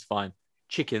something, she's fine.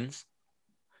 Chickens,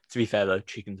 to be fair though,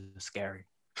 chickens are scary.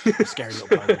 They're scary little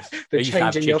buggers. I The used to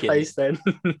change have in your chickens. face then.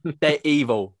 They're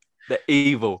evil. They're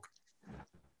evil.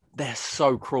 They're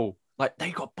so cruel. Like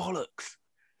they got bollocks.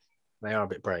 They are a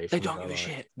bit brave. They don't give a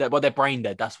shit. They're brain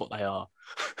dead. That's what they are.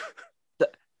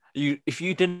 If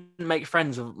you didn't make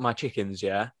friends with my chickens,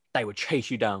 yeah, they would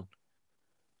chase you down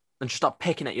and just start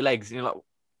pecking at your legs. And you're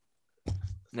like,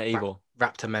 they're evil.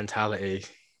 Raptor mentality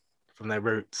from their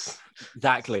roots.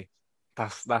 Exactly.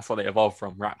 That's what they evolved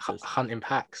from. Raptors. Hunting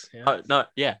packs. Yeah. Oh, no,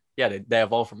 yeah. They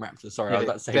evolved from raptors. Sorry, Yeah, I was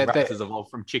about to say raptors evolved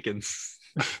from chickens.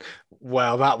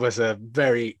 Well, that was a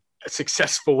very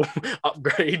successful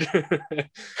upgrade.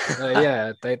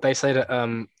 Yeah, they say that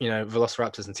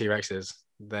Velociraptors and T-Rexes,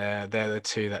 they're the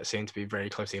two that seem to be very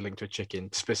closely linked with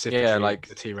chicken, specifically like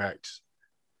the T-Rex.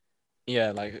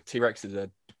 Yeah, like T-Rex is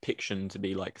a depiction to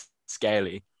be like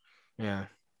scaly. Yeah.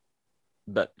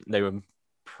 But they were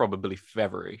probably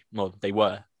feathery. Well, they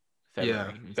were feathery. Yeah,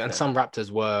 instead. and some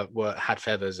raptors had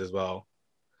feathers as well.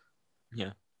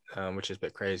 Yeah. Which is a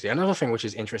bit crazy. Another thing which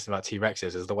is interesting about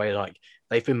T-Rexes is the way like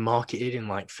they've been marketed in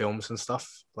like films and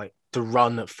stuff, like to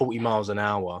run at 40 miles an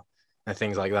hour and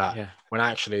things like that. Yeah. When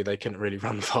actually they couldn't really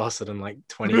run faster than like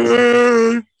 20.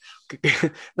 No,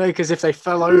 because if they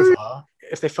fell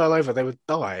over, they would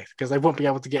die because they won't be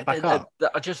able to get back up.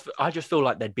 I just feel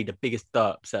like they'd be the biggest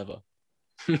derps ever.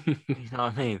 You know what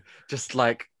I mean? Just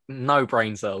like no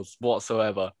brain cells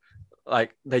whatsoever.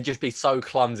 Like they'd just be so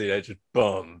clumsy. They'd just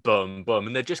boom, boom, boom,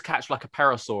 and they'd just catch like a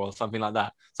parasaur or something like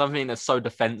that. Something that's so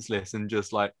defenseless and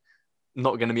just like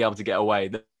not going to be able to get away.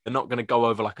 They're not going to go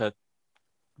over like a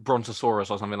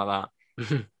brontosaurus or something like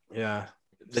that. Yeah,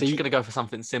 they're just going to go for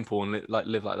something simple and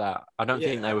live like that. I don't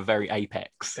think they were very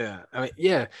apex. Yeah, I mean,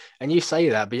 yeah, and you say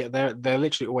that, but they're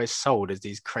literally always sold as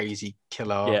these crazy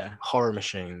killer horror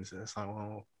machines. And it's like,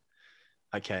 well,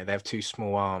 okay, they have two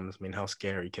small arms. I mean, how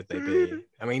scary could they be?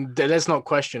 I mean, let's not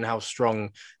question how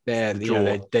strong their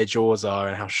jaws are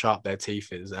and how sharp their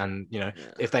teeth is. And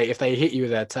if they hit you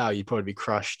with their tail, you'd probably be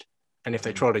crushed. And if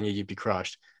they trod on you, you'd be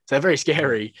crushed. So they're very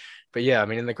scary. But yeah, I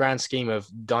mean, in the grand scheme of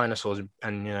dinosaurs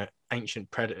and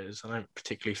ancient predators, I don't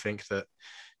particularly think that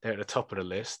they're at the top of the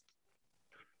list.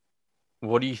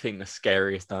 What do you think the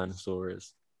scariest dinosaur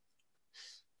is?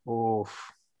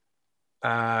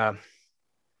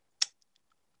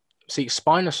 See,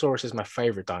 Spinosaurus is my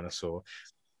favorite dinosaur,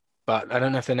 but I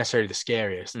don't know if they're necessarily the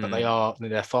scariest. But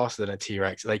they're faster than a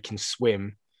T-Rex. They can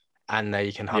swim, and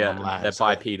they can hunt on land. They're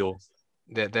bipedal.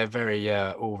 They're very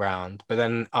all round. But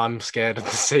then I'm scared of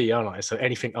the sea, aren't I? So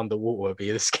anything underwater would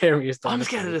be the scariest dinosaur. I'm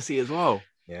scared of the sea as well.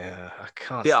 Yeah, I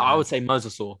can't. Yeah, I would say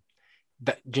mosasaur.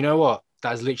 Do you know what?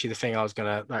 That's literally the thing I was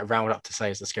gonna round up to say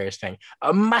is the scariest thing.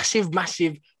 A massive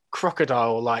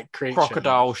crocodile-like creature.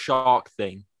 Crocodile shark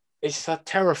thing. It's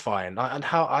terrifying. And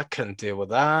how I couldn't deal with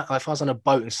that. If I was on a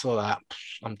boat and saw that,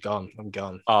 I'm gone.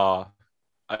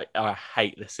 I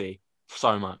hate the sea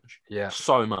so much. Yeah,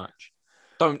 so much.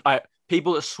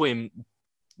 People that swim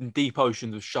in deep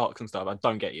oceans with sharks and stuff, I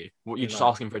don't get you. You're just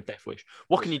asking for a death wish.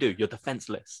 What can you do? You're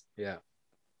defenseless. Yeah,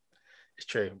 it's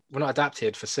true. We're not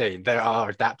adapted for sea. They are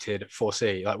adapted for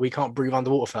sea. Like we can't breathe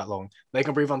underwater for that long. They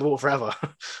can breathe underwater forever.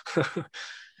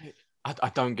 I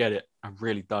don't get it. I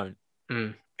really don't.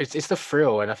 It's the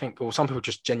thrill, and I think some people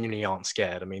just genuinely aren't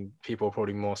scared. I mean, people are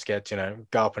probably more scared to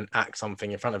go up and act something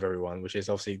in front of everyone, which is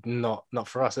obviously not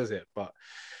for us, is it? But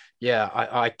yeah,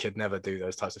 I could never do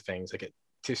those types of things. I get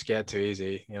too scared too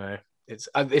easy. It's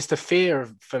the fear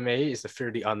for me. It's the fear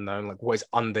of the unknown, like what is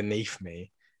underneath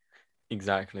me.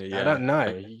 Exactly. Yeah. I don't know.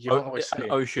 Like, you don't always see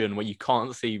an ocean where you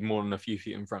can't see more than a few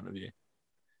feet in front of you.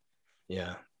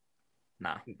 Yeah.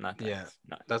 No.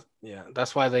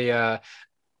 That's why they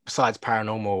besides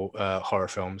paranormal horror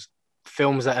films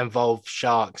that involve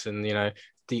sharks and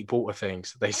deep water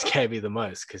things, they scare me the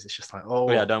most because it's just like,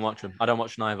 I don't watch them. I don't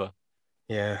watch neither.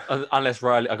 Yeah, unless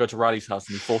I go to Riley's house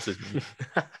and he forces me.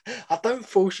 I don't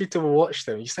force you to watch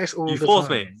them. You say it's all you the force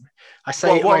time. Me. I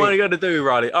say, what am I going to do,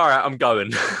 Riley? All right, I'm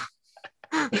going.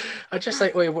 I just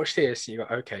say, watch this. You go,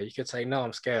 okay. You could say, no,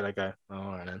 I'm scared. I go,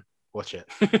 all right then, watch it.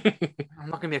 I'm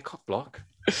not going to be a cock block.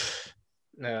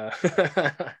 No.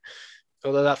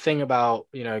 Although that thing about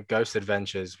Ghost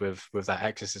Adventures with that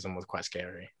exorcism was quite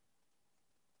scary.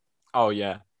 Oh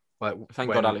yeah, like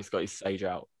thank God Alex got his sage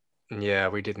out. Yeah,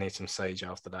 we did need some sage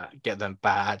after that. Get them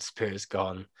bad spirits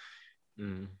gone.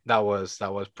 That was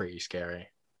pretty scary.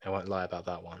 I won't lie about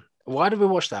that one. Why did we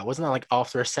watch that? Wasn't that like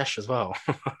after a sesh as well?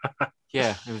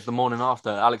 Yeah, it was the morning after.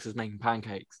 Alex was making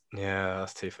pancakes. Yeah,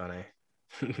 that's too funny.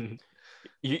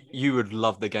 You would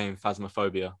love the game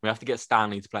Phasmophobia. We have to get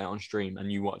Stanley to play it on stream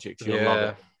and you watch it because you'll love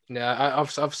it. Yeah,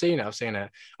 I've seen it. I've seen it.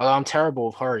 Although I'm terrible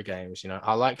with horror games, you know.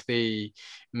 I like the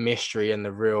mystery and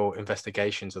the real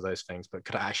investigations of those things, but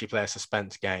could I actually play a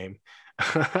suspense game?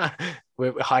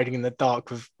 We're hiding in the dark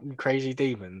with crazy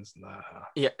demons. Nah.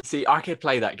 Yeah, see, I could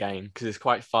play that game because it's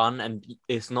quite fun and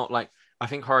it's not like I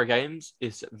think horror games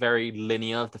is very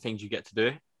linear of the things you get to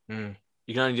do. Mm.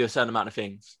 You can only do a certain amount of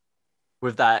things.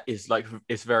 With that, it's like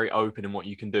it's very open in what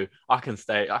you can do. I can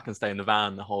stay in the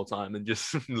van the whole time and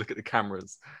just look at the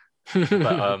cameras.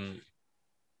 But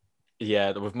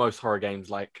yeah, with most horror games,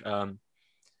 like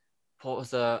what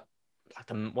was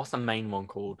what's the main one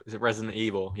called? Is it Resident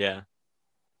Evil? Yeah,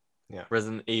 Yeah.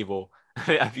 Resident Evil.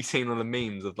 Have you seen all the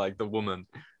memes of like the woman?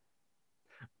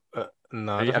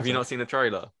 No, I Have you, don't think have you so. not seen the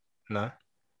trailer? No.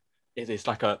 It's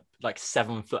like a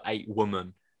 7'8"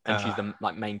 woman, and she's the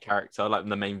like main character, like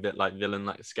the main villain,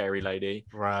 like a scary lady,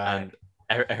 Right.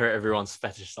 and everyone's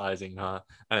fetishizing her,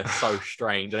 and it's so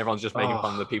strange, and everyone's just making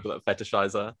fun of the Oh, people that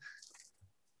fetishize her.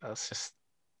 that's just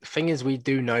the thing is we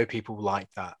do know people like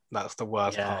that. That's the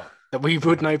worst Yeah. part. That we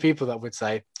would know people that would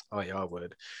say, "Oh yeah, I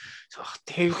would." Oh,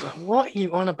 dude, like, what are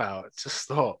you on about? Just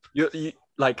stop. You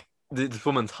like this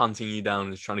woman's hunting you down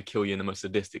and is trying to kill you in the most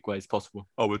sadistic ways possible.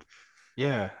 I would.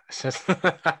 Yeah, it's just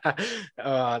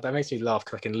that makes me laugh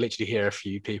because I can literally hear a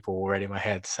few people already in my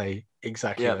head say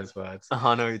exactly Yeah, those words.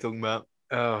 I know what you're talking about.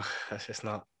 Oh, that's just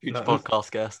not Future not.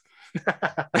 podcast guest.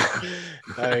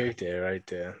 Oh dear, oh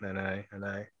dear. I know, I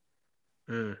know.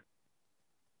 Mm.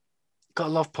 Gotta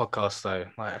love podcasts though.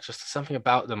 Like just something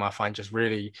about them I find just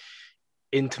really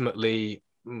intimately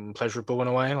pleasurable in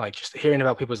a way. Like just hearing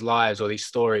about people's lives or these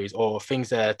stories or things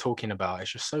they're talking about.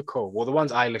 It's just so cool. Well, the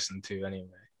ones I listen to anyway.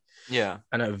 Yeah,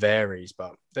 I know it varies,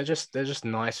 but they're just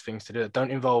nice things to do that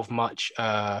don't involve much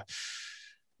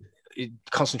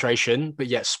concentration, but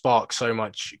yet spark so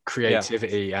much yeah,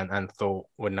 creativity and thought.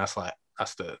 When that's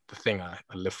the thing I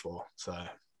live for. So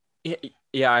yeah,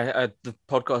 yeah. The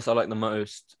podcasts I like the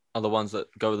most are the ones that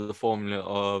go with the formula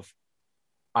of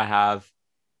I have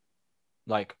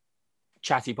like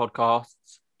chatty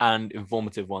podcasts and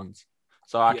informative ones.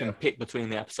 So I yeah, can pick between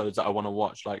the episodes that I want to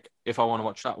watch. Like if I want to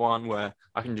watch that one where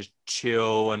I can just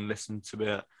chill and listen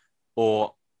to it,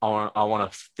 or I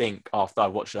want to think after I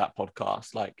watch that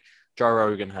podcast. Like Joe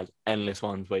Rogan has endless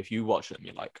ones where if you watch them,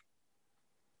 you're like,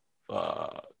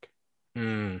 fuck, yeah,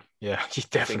 you you're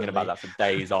thinking about definitely, that for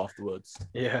days afterwards.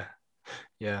 yeah,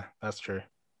 yeah, that's true.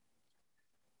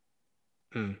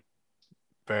 Mm,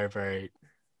 very, very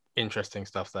interesting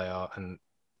stuff they are, and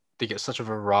they get such a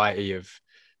variety of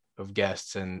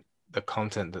guests, and the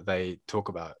content that they talk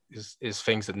about is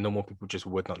things that normal people just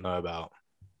would not know about.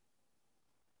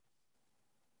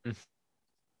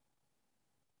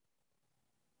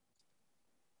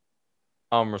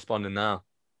 I'm responding now.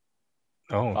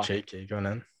 Oh, Fuck. cheeky, go on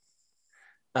then.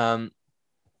 Um,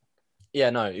 yeah,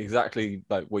 no, exactly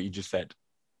like what you just said.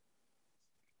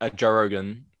 Joe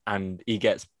Rogan, and he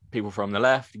gets people from the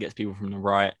left, he gets people from the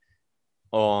right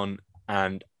on,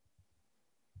 and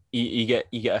you get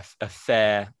a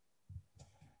fair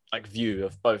like view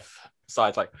of both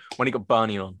sides. Like when he got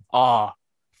Bernie on,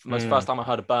 most Mm. first time I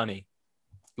heard of Bernie,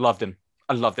 loved him.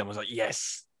 I loved him. I was like,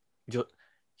 yes, you're,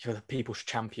 you're the people's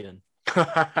champion.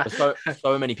 But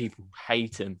so many people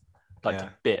hate him like to Yeah.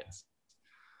 bits.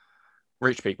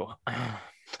 Rich people. Yeah,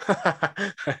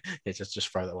 just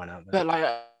throw that one out there. But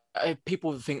like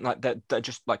people think like that they're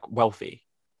just like wealthy.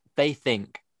 They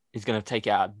think he's gonna take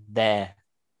it out of their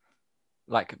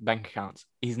like bank accounts.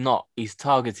 He's not. He's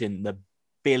targeting the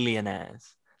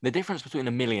billionaires. The difference between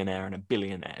a millionaire and a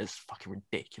billionaire is fucking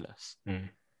ridiculous. Mm.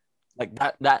 Like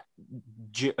that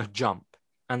jump,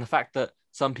 and the fact that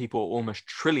some people are almost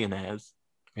trillionaires.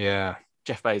 Yeah.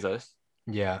 Jeff Bezos.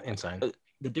 Yeah, insane.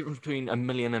 The difference between a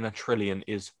million and a trillion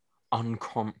is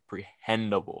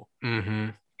uncomprehendable. Mm-hmm.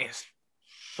 It's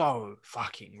so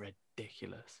fucking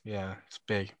ridiculous. Yeah, it's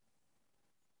big.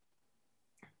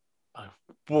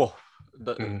 Whoa.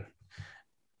 But Mm.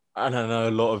 I don't know,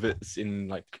 a lot of it's in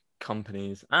like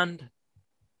companies, and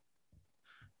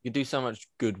you do so much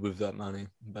good with that money.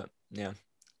 But yeah,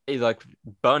 he's like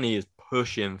Bernie is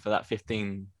pushing for that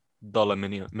 $15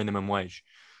 minimum wage.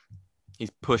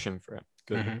 He's pushing for it.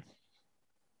 Good.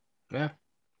 Mm-hmm. Yeah.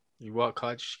 You work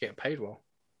hard, you should get paid well.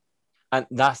 And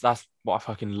that's what I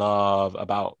fucking love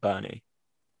about Bernie.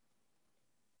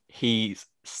 He's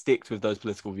sticked with those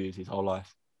political views his whole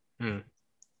life. Mm.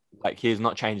 Like he has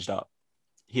not changed up.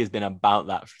 He has been about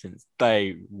that since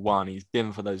day one. He's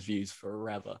been for those views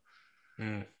forever.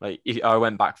 Mm. Like if I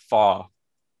went back far,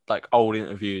 like old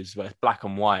interviews where it's black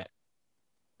and white,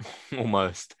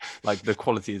 almost like the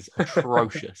quality is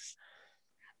atrocious.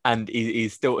 And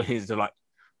he's still like,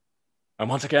 and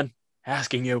once again,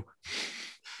 asking you.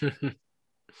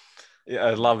 Yeah,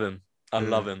 I love him. I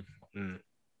love him.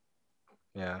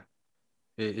 Yeah,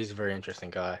 he's a very interesting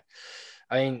guy.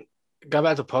 I mean, go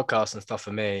back to podcasts and stuff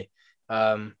for me.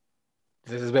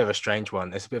 This is a bit of a strange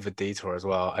one. It's a bit of a detour as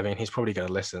well. I mean, he's probably going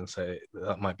to listen, so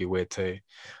that might be weird too.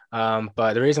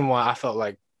 But the reason why I felt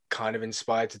like kind of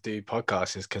inspired to do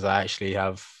podcasts is because I actually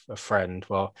have a friend.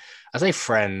 Well, I say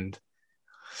friend,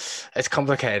 it's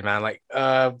complicated, man. Like,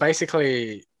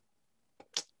 basically,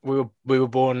 we were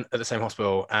born at the same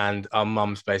hospital, and our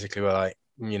mums basically were like,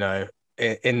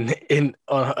 in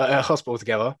a hospital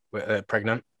together, we're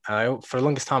pregnant. For the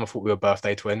longest time, I thought we were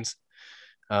birthday twins.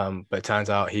 But it turns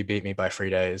out he beat me by 3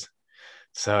 days.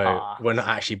 So we're not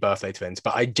actually birthday twins,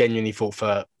 but I genuinely thought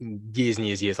for years and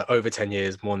years, like over 10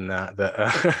 years, more than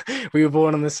that we were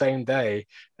born on the same day.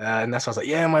 And that's why I was like,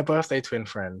 yeah, my birthday twin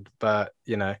friend. But,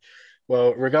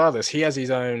 well, regardless, he has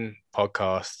his own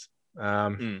podcast,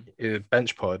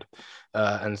 Bench Pod,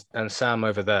 and Sam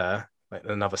over there, like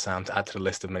another Sam to add to the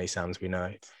list of many Sams we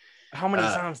know. How many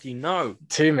Sams do you know?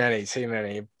 Too many.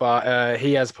 But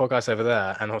he has a podcast over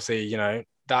there, and obviously,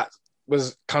 that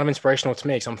was kind of inspirational to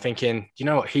me. So I'm thinking, you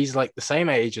know what? He's like the same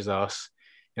age as us.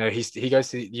 He goes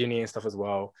to uni and stuff as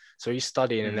well. So he's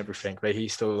studying and everything, but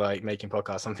he's still like making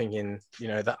podcasts. I'm thinking,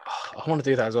 that I want to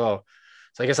do that as well.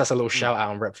 So I guess that's a little shout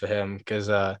out and rep for him because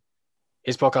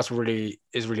his podcast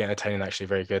is really entertaining. Actually,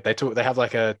 very good. They have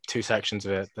like two sections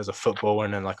of it. There's a football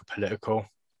one and like a political.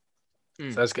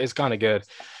 So it's kind of good.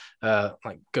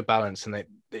 Like good balance, and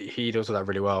he does that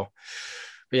really well.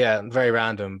 But yeah, very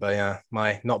random. But yeah,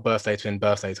 my not birthday twin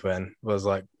was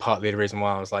like partly the reason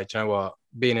why I was like, you know what,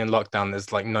 being in lockdown,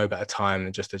 there's like no better time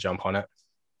than just to jump on it.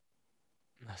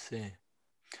 I see.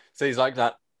 So he's like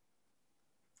that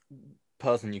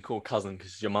person you call cousin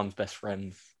because he's your mum's best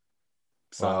friend.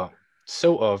 So well,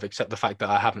 sort of, except the fact that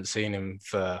I haven't seen him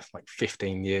for like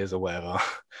 15 years or whatever.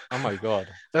 Oh my god.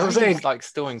 That's what I'm saying. Like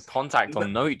still in contact or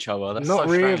know each other. That's not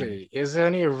so really. Strange. It's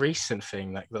only a recent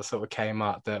thing that sort of came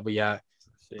up that we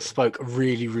spoke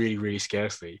really, really, really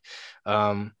scarcely.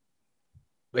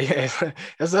 But yeah,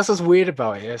 that's what's weird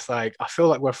about it. It's like I feel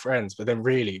like we're friends, but then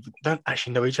really we don't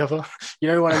actually know each other.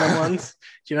 One of them ones.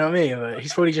 Do you know what I mean? Like,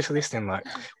 he's probably just listening, like,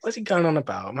 what's he going on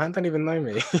about? Man, don't even know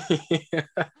me.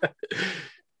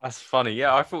 That's funny.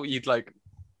 Yeah, I thought he's like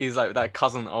that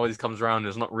cousin that always comes around.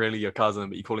 It's not really your cousin,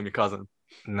 but you call him your cousin.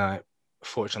 No,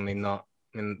 fortunately not.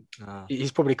 I mean,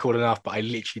 he's probably cool enough, but I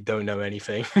literally don't know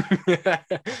anything. That's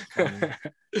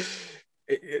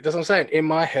what I'm saying. In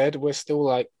my head, we're still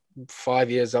like 5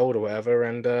 years old or whatever,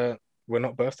 and we're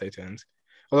not birthday twins.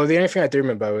 Although the only thing I do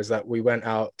remember was that we went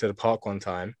out to the park one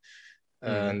time,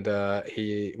 and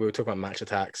we were talking about match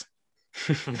attacks,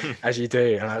 as you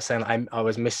do. And I was saying I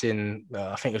was missing,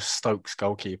 I think it was Stokes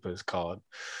goalkeeper's card,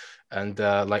 and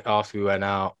like after we went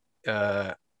out,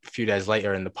 a few days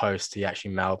later in the post, he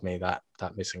actually mailed me that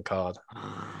missing card.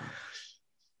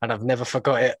 And I've never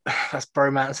forgot it. That's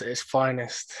bromance at its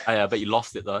finest. Oh, yeah, but you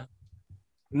lost it though.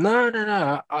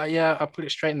 No. I put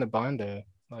it straight in the binder.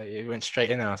 Like it went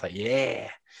straight in there. I was like, yeah.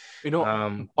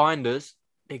 Binders,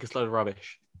 biggest load of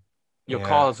rubbish. Your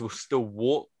cards will still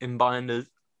warp in binders.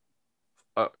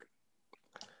 Fuck.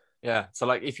 Yeah. So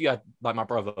like if you had like my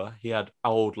brother, he had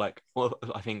old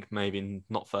I think maybe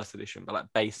not first edition, but like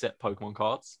base set Pokemon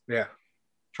cards. Yeah.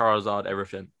 Charizard,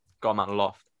 everything. Got them out of the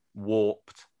loft.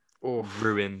 Warped. Oof.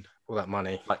 Ruined. All that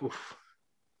money. Like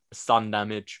sun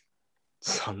damage.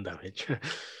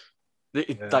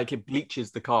 It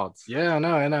bleaches the cards. Yeah, I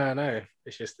know.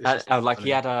 It's just he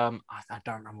had I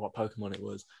don't remember what Pokemon it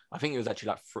was. I think it was actually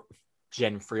like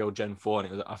Gen 3 or Gen 4,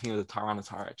 and I think it was a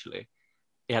Tyranitar actually.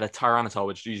 He had a Tyranitar,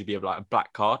 which usually be like a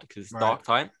black card because it's dark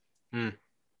type. It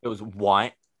was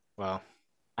white. Wow.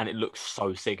 And it looked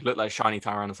so sick. It looked like shiny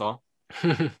Tyranitar.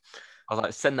 I was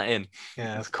like, send that in.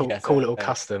 Yeah, it's cool. Cool little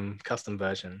custom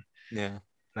version. Yeah.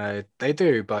 No, they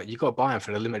do, but you got to buy them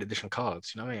for the limited edition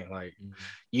cards. You know what I mean? Like,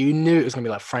 you knew it was gonna be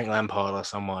like Frank Lampard or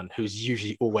someone who's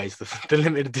usually always the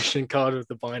limited edition card with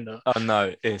the binder. Oh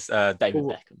no, it's David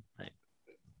Beckham. Mate.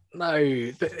 No,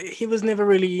 he was never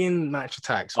really in match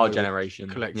attacks. Our generation,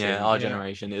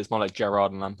 generation. It was more like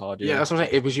Gerrard and Lampard. Yeah, that's what I'm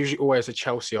saying. It was usually always a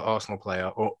Chelsea or Arsenal player,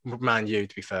 or Man U,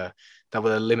 to be fair, that were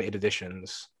the limited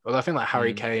editions. Although I think like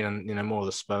Harry Kane and more of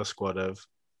the Spurs squad have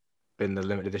been the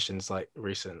limited editions like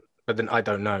recent. But then I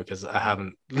don't know because I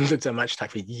haven't looked at match attack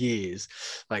for years.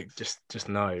 Like just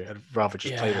know. I'd rather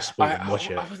just play the sport and watch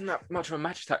it. I wasn't that much of a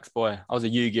match attacks boy. I was a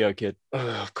Yu-Gi-Oh kid.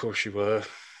 Oh, of course you were.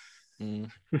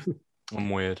 I'm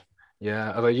weird.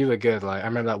 Yeah, although you were good. Like I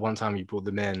remember that one time you brought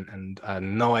them in, and I had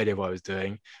no idea what I was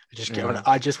doing. Yeah.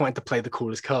 I just wanted to play the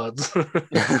coolest cards.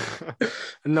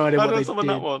 No idea How what do I they summon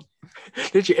that did. one?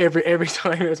 Literally every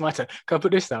time it was my turn. Can I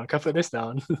put this down? Can I put this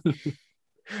down?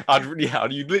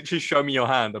 You'd literally show me your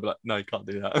hand. I'd be like, no, you can't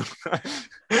do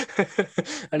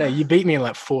that. I know you beat me in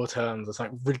like 4 turns. It's like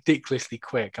ridiculously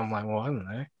quick. I'm like, well, I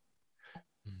don't know.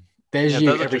 There's Yeah, you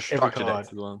those are just every structure card. decks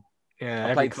as well. Yeah, I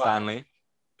every played card. Stanley,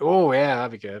 Oh yeah,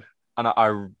 that'd be good. and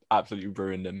I absolutely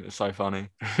ruined him. It was so funny.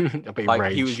 I'd be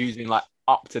Like he was rage. using like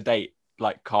up to date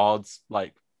like cards,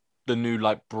 like the new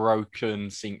like broken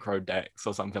synchro decks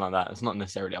or something like that. It's not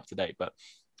necessarily up to date, but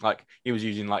like he was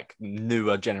using like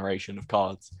newer generation of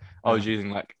cards. I was Mm. using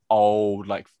like old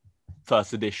like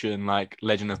first edition like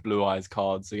Legend of Blue Eyes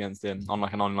cards against him on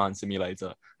like an online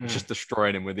simulator, Mm. just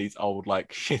destroying him with these old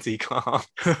like shitty cards.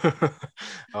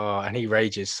 Oh, and he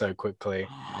rages so quickly.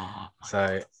 Oh my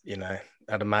So, god.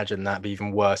 I'd imagine that'd be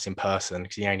even worse in person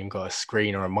because he ain't even got a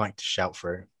screen or a mic to shout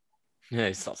through. Yeah,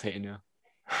 he starts hitting you.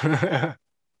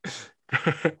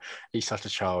 He's such a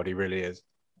child, he really is.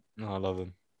 No, I love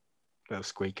him. Little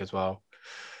squeak as well.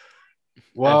 In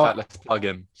fact, Well, let's plug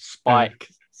him. mm, Spike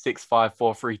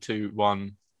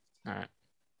 654321. All right.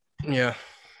 yeah,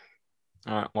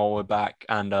 All right. Well, we're back.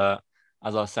 And as I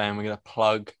was saying, we're gonna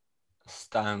plug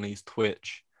Stanley's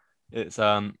Twitch. It's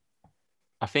I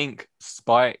think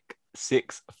Spike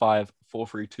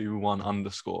 654321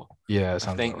 underscore. yeah, I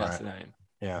sounds think about that's right. the name.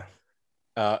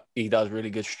 Yeah. He does really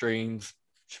good streams,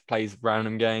 plays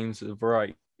random games, is a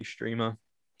variety streamer.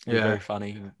 He's Yeah. very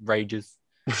funny, he rages.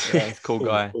 Yeah, he's a cool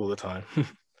guy. all the time.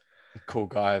 Cool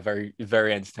guy. Very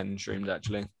entertaining streams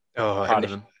actually. Oh, Proud and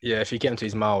of him. if you get into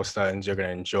his milestones, you're going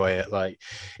to enjoy it. Like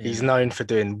he's Yeah. known for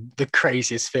doing the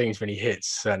craziest things when he hits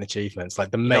certain achievements,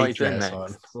 like the You know what he's doing Matrix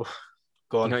one. next? Oof,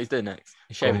 go You know on. what he's doing next?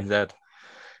 He's Go shaving on. his head.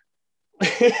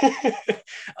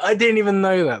 I didn't even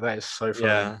know that. That is so funny.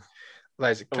 Yeah.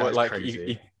 That is Like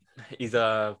crazy. he's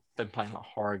been playing like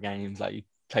horror games. Like he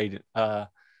played one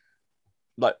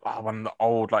of the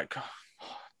old like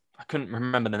I couldn't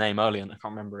remember the name earlier and I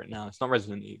can't remember it now. It's not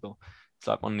Resident Evil. It's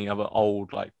like one of the other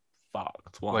old like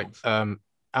fucked Like ones.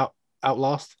 out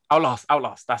Outlast. Outlast.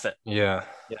 That's it. Yeah,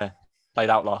 Yeah, played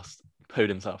Outlast. Pooed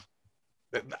himself.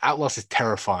 Outlast is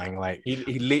terrifying. Like He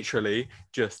literally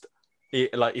just he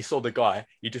saw the guy.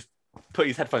 He just put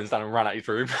his headphones down and ran out his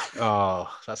room. oh,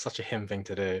 that's such a him thing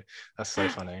to do. That's so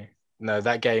funny. No,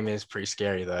 that game is pretty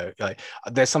scary though. Like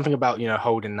there's something about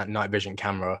holding that night vision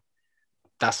camera.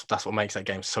 That's what makes that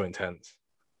game so intense.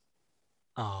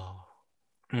 Oh,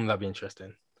 That'd be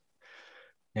interesting.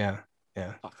 Yeah,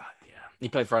 yeah. fuck that. Yeah, he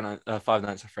played Five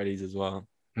Nights at Freddy's as well.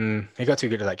 He got too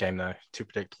good at that game though. Too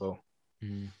predictable.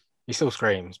 Mm. He still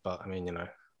screams, but I mean, What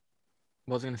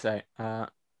was I gonna say?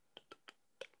 Fuck.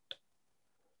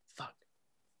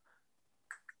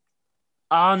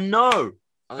 No.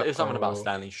 It was something about Uh-oh.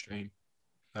 Stanley's stream.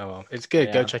 Oh well, it's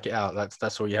good. Go Yeah. check it out.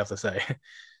 That's all you have to say.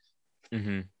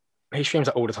 Mm-hmm. He streams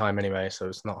it all the time anyway, so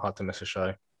it's not hard to miss a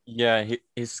show. Yeah,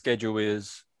 his schedule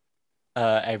is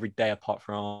every day apart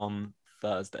from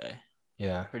Thursday.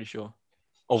 Yeah, Pretty sure,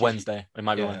 or Should you- Wednesday. It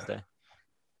might be yeah. Wednesday,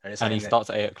 and it's and he only- starts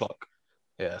at 8 o'clock.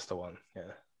 Yeah, that's the one.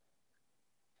 Yeah,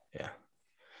 yeah.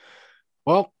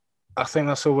 Well, I think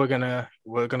that's all we're gonna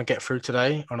get through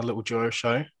today on a little duo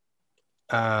show.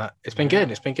 It's been good.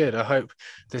 It's been good. I hope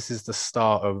this is the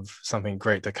start of something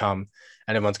great to come,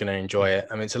 and everyone's going to enjoy it.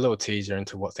 I mean, it's a little teaser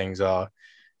into what things are.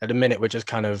 At the minute, we're just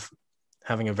kind of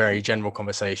having a very general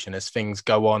conversation. As things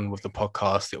go on with the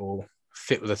podcast, it will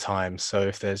fit with the times. So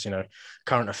if there's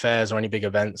current affairs or any big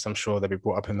events, I'm sure they'll be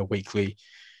brought up in the weekly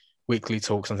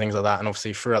talks and things like that. And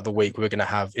obviously, throughout the week, we're going to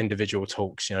have individual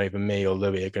talks. Even me or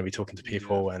Louis are going to be talking to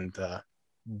people, and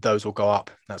those will go up.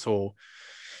 That's all.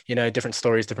 Different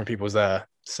stories, different people's there.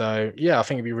 So yeah, I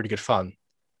think it'd be really good fun.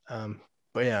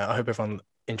 But yeah, I hope everyone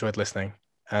enjoyed listening.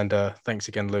 And thanks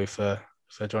again, Lou, for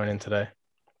joining today.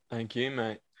 Thank you,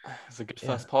 mate. It's a good Yeah.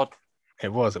 first pod.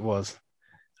 It was.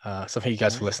 So thank you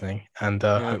guys for listening. And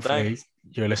Yeah, hopefully thanks.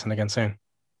 you'll listen again soon.